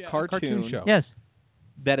 1985 cartoon show. Yes.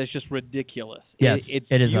 That is just ridiculous. Yes, it's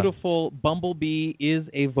it is beautiful. Bumblebee is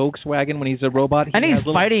a Volkswagen when he's a robot. And he's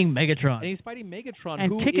fighting Megatron. And he's fighting Megatron.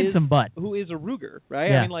 And kicking some butt. Who is a Ruger,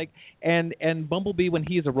 right? Yeah. I mean, and Bumblebee when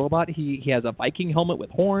he is a robot, he has a Viking helmet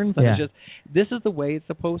with horns. And it's just, this is the way it's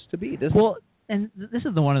supposed to be. This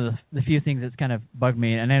is one of the few things that's kind of bugged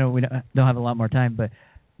me, and I know we don't have a lot more time, but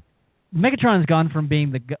Megatron's gone from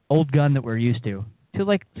being the old gun that we're used to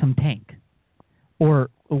like some tank.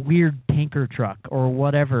 Or a weird tanker truck or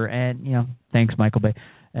whatever, and thanks Michael Bay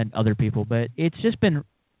and other people, but it's just been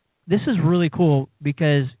this is really cool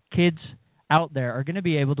because kids out there are going to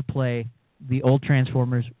be able to play the old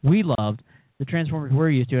Transformers we loved, the Transformers we're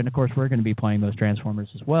used to, and of course we're going to be playing those Transformers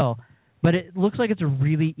as well. But it looks like it's a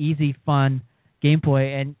really easy, fun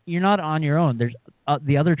gameplay, and you're not on your own. There's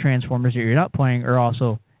the other Transformers that you're not playing are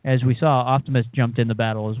also, as we saw, Optimus jumped in the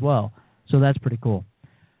battle as well. So that's pretty cool.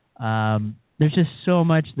 There's just so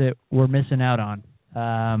much that we're missing out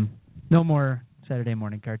on. No more Saturday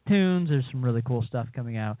morning cartoons. There's some really cool stuff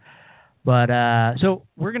coming out. But so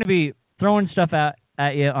we're going to be throwing stuff out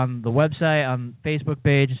at you on the website, on Facebook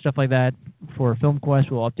page, and stuff like that for Film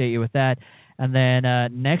Quest. We'll update you with that. And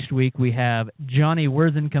then next week we have Johnny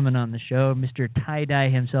Worthen coming on the show, Mr. Tie-Dye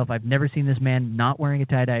himself. I've never seen this man not wearing a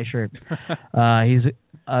tie-dye shirt. He's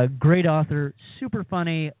a great author, super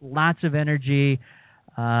funny, lots of energy.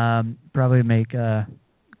 Probably make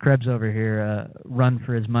Krebs over here run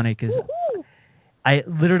for his money because I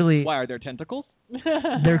literally... Why, are there tentacles?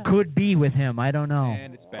 There could be with him. I don't know.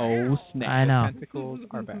 And it's back. Oh, snap. I know. The tentacles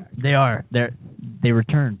are back. They are. They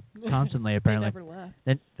return constantly, apparently. They never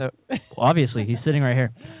left. So obviously, he's sitting right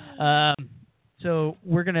here. So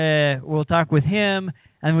we'll talk with him,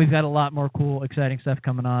 and we've got a lot more cool, exciting stuff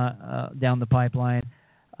coming on down the pipeline.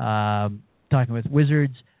 Talking with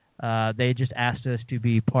Wizards. They just asked us to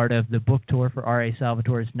be part of the book tour for R.A.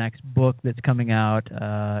 Salvatore's next book that's coming out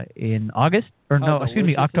in August.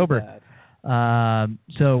 October.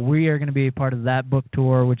 So we are going to be a part of that book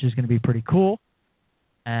tour, which is going to be pretty cool.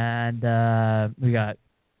 And we got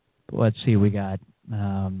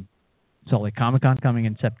Salt Lake Comic Con coming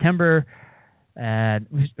in September, and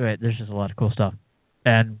there's just a lot of cool stuff.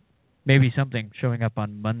 And maybe something showing up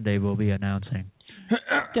on Monday we'll be announcing. Dun,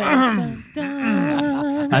 dun,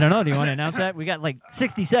 dun. I don't know. Do you want to announce that? We got like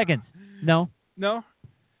 60 seconds. No? No?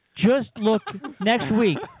 Just look next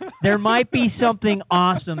week. There might be something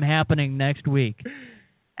awesome happening next week.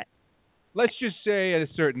 Let's just say a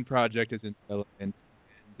certain project is in development.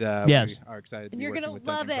 And, yes. We are excited to And be you're working going with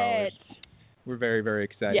to love Dungeon Crawlers. it. We're very, very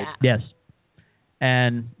excited. Yeah. Yes.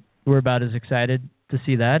 And we're about as excited to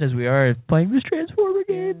see that as we are playing this Transformer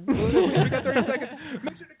game. We got 30 seconds.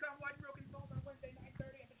 Make sure to come watch Broken Souls on Wednesday,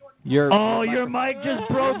 9:30 at the Jordan. Your mic just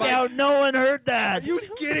broke out. No one heard that. Are you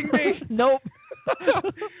kidding me? Nope.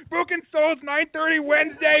 Broken Souls, 9:30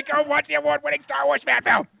 Wednesday. Go watch the award-winning Star Wars fan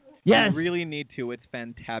film. Yes. You really need to. It's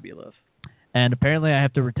fantabulous. And apparently I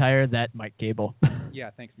have to retire that mic cable. Yeah,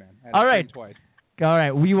 thanks, man. All right. Twice. All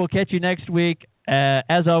right. We will catch you next week.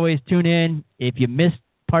 As always, tune in. If you missed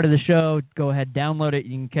part of the show, go ahead, download it.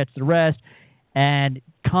 You can catch the rest. And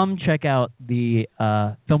come check out the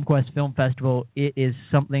Film Quest Film Festival. It is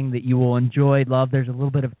something that you will enjoy, love. There's a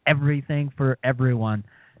little bit of everything for everyone.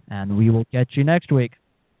 And we will catch you next week.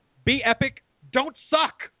 Be epic. Don't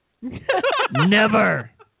suck. Never.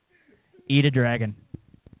 Eat a dragon.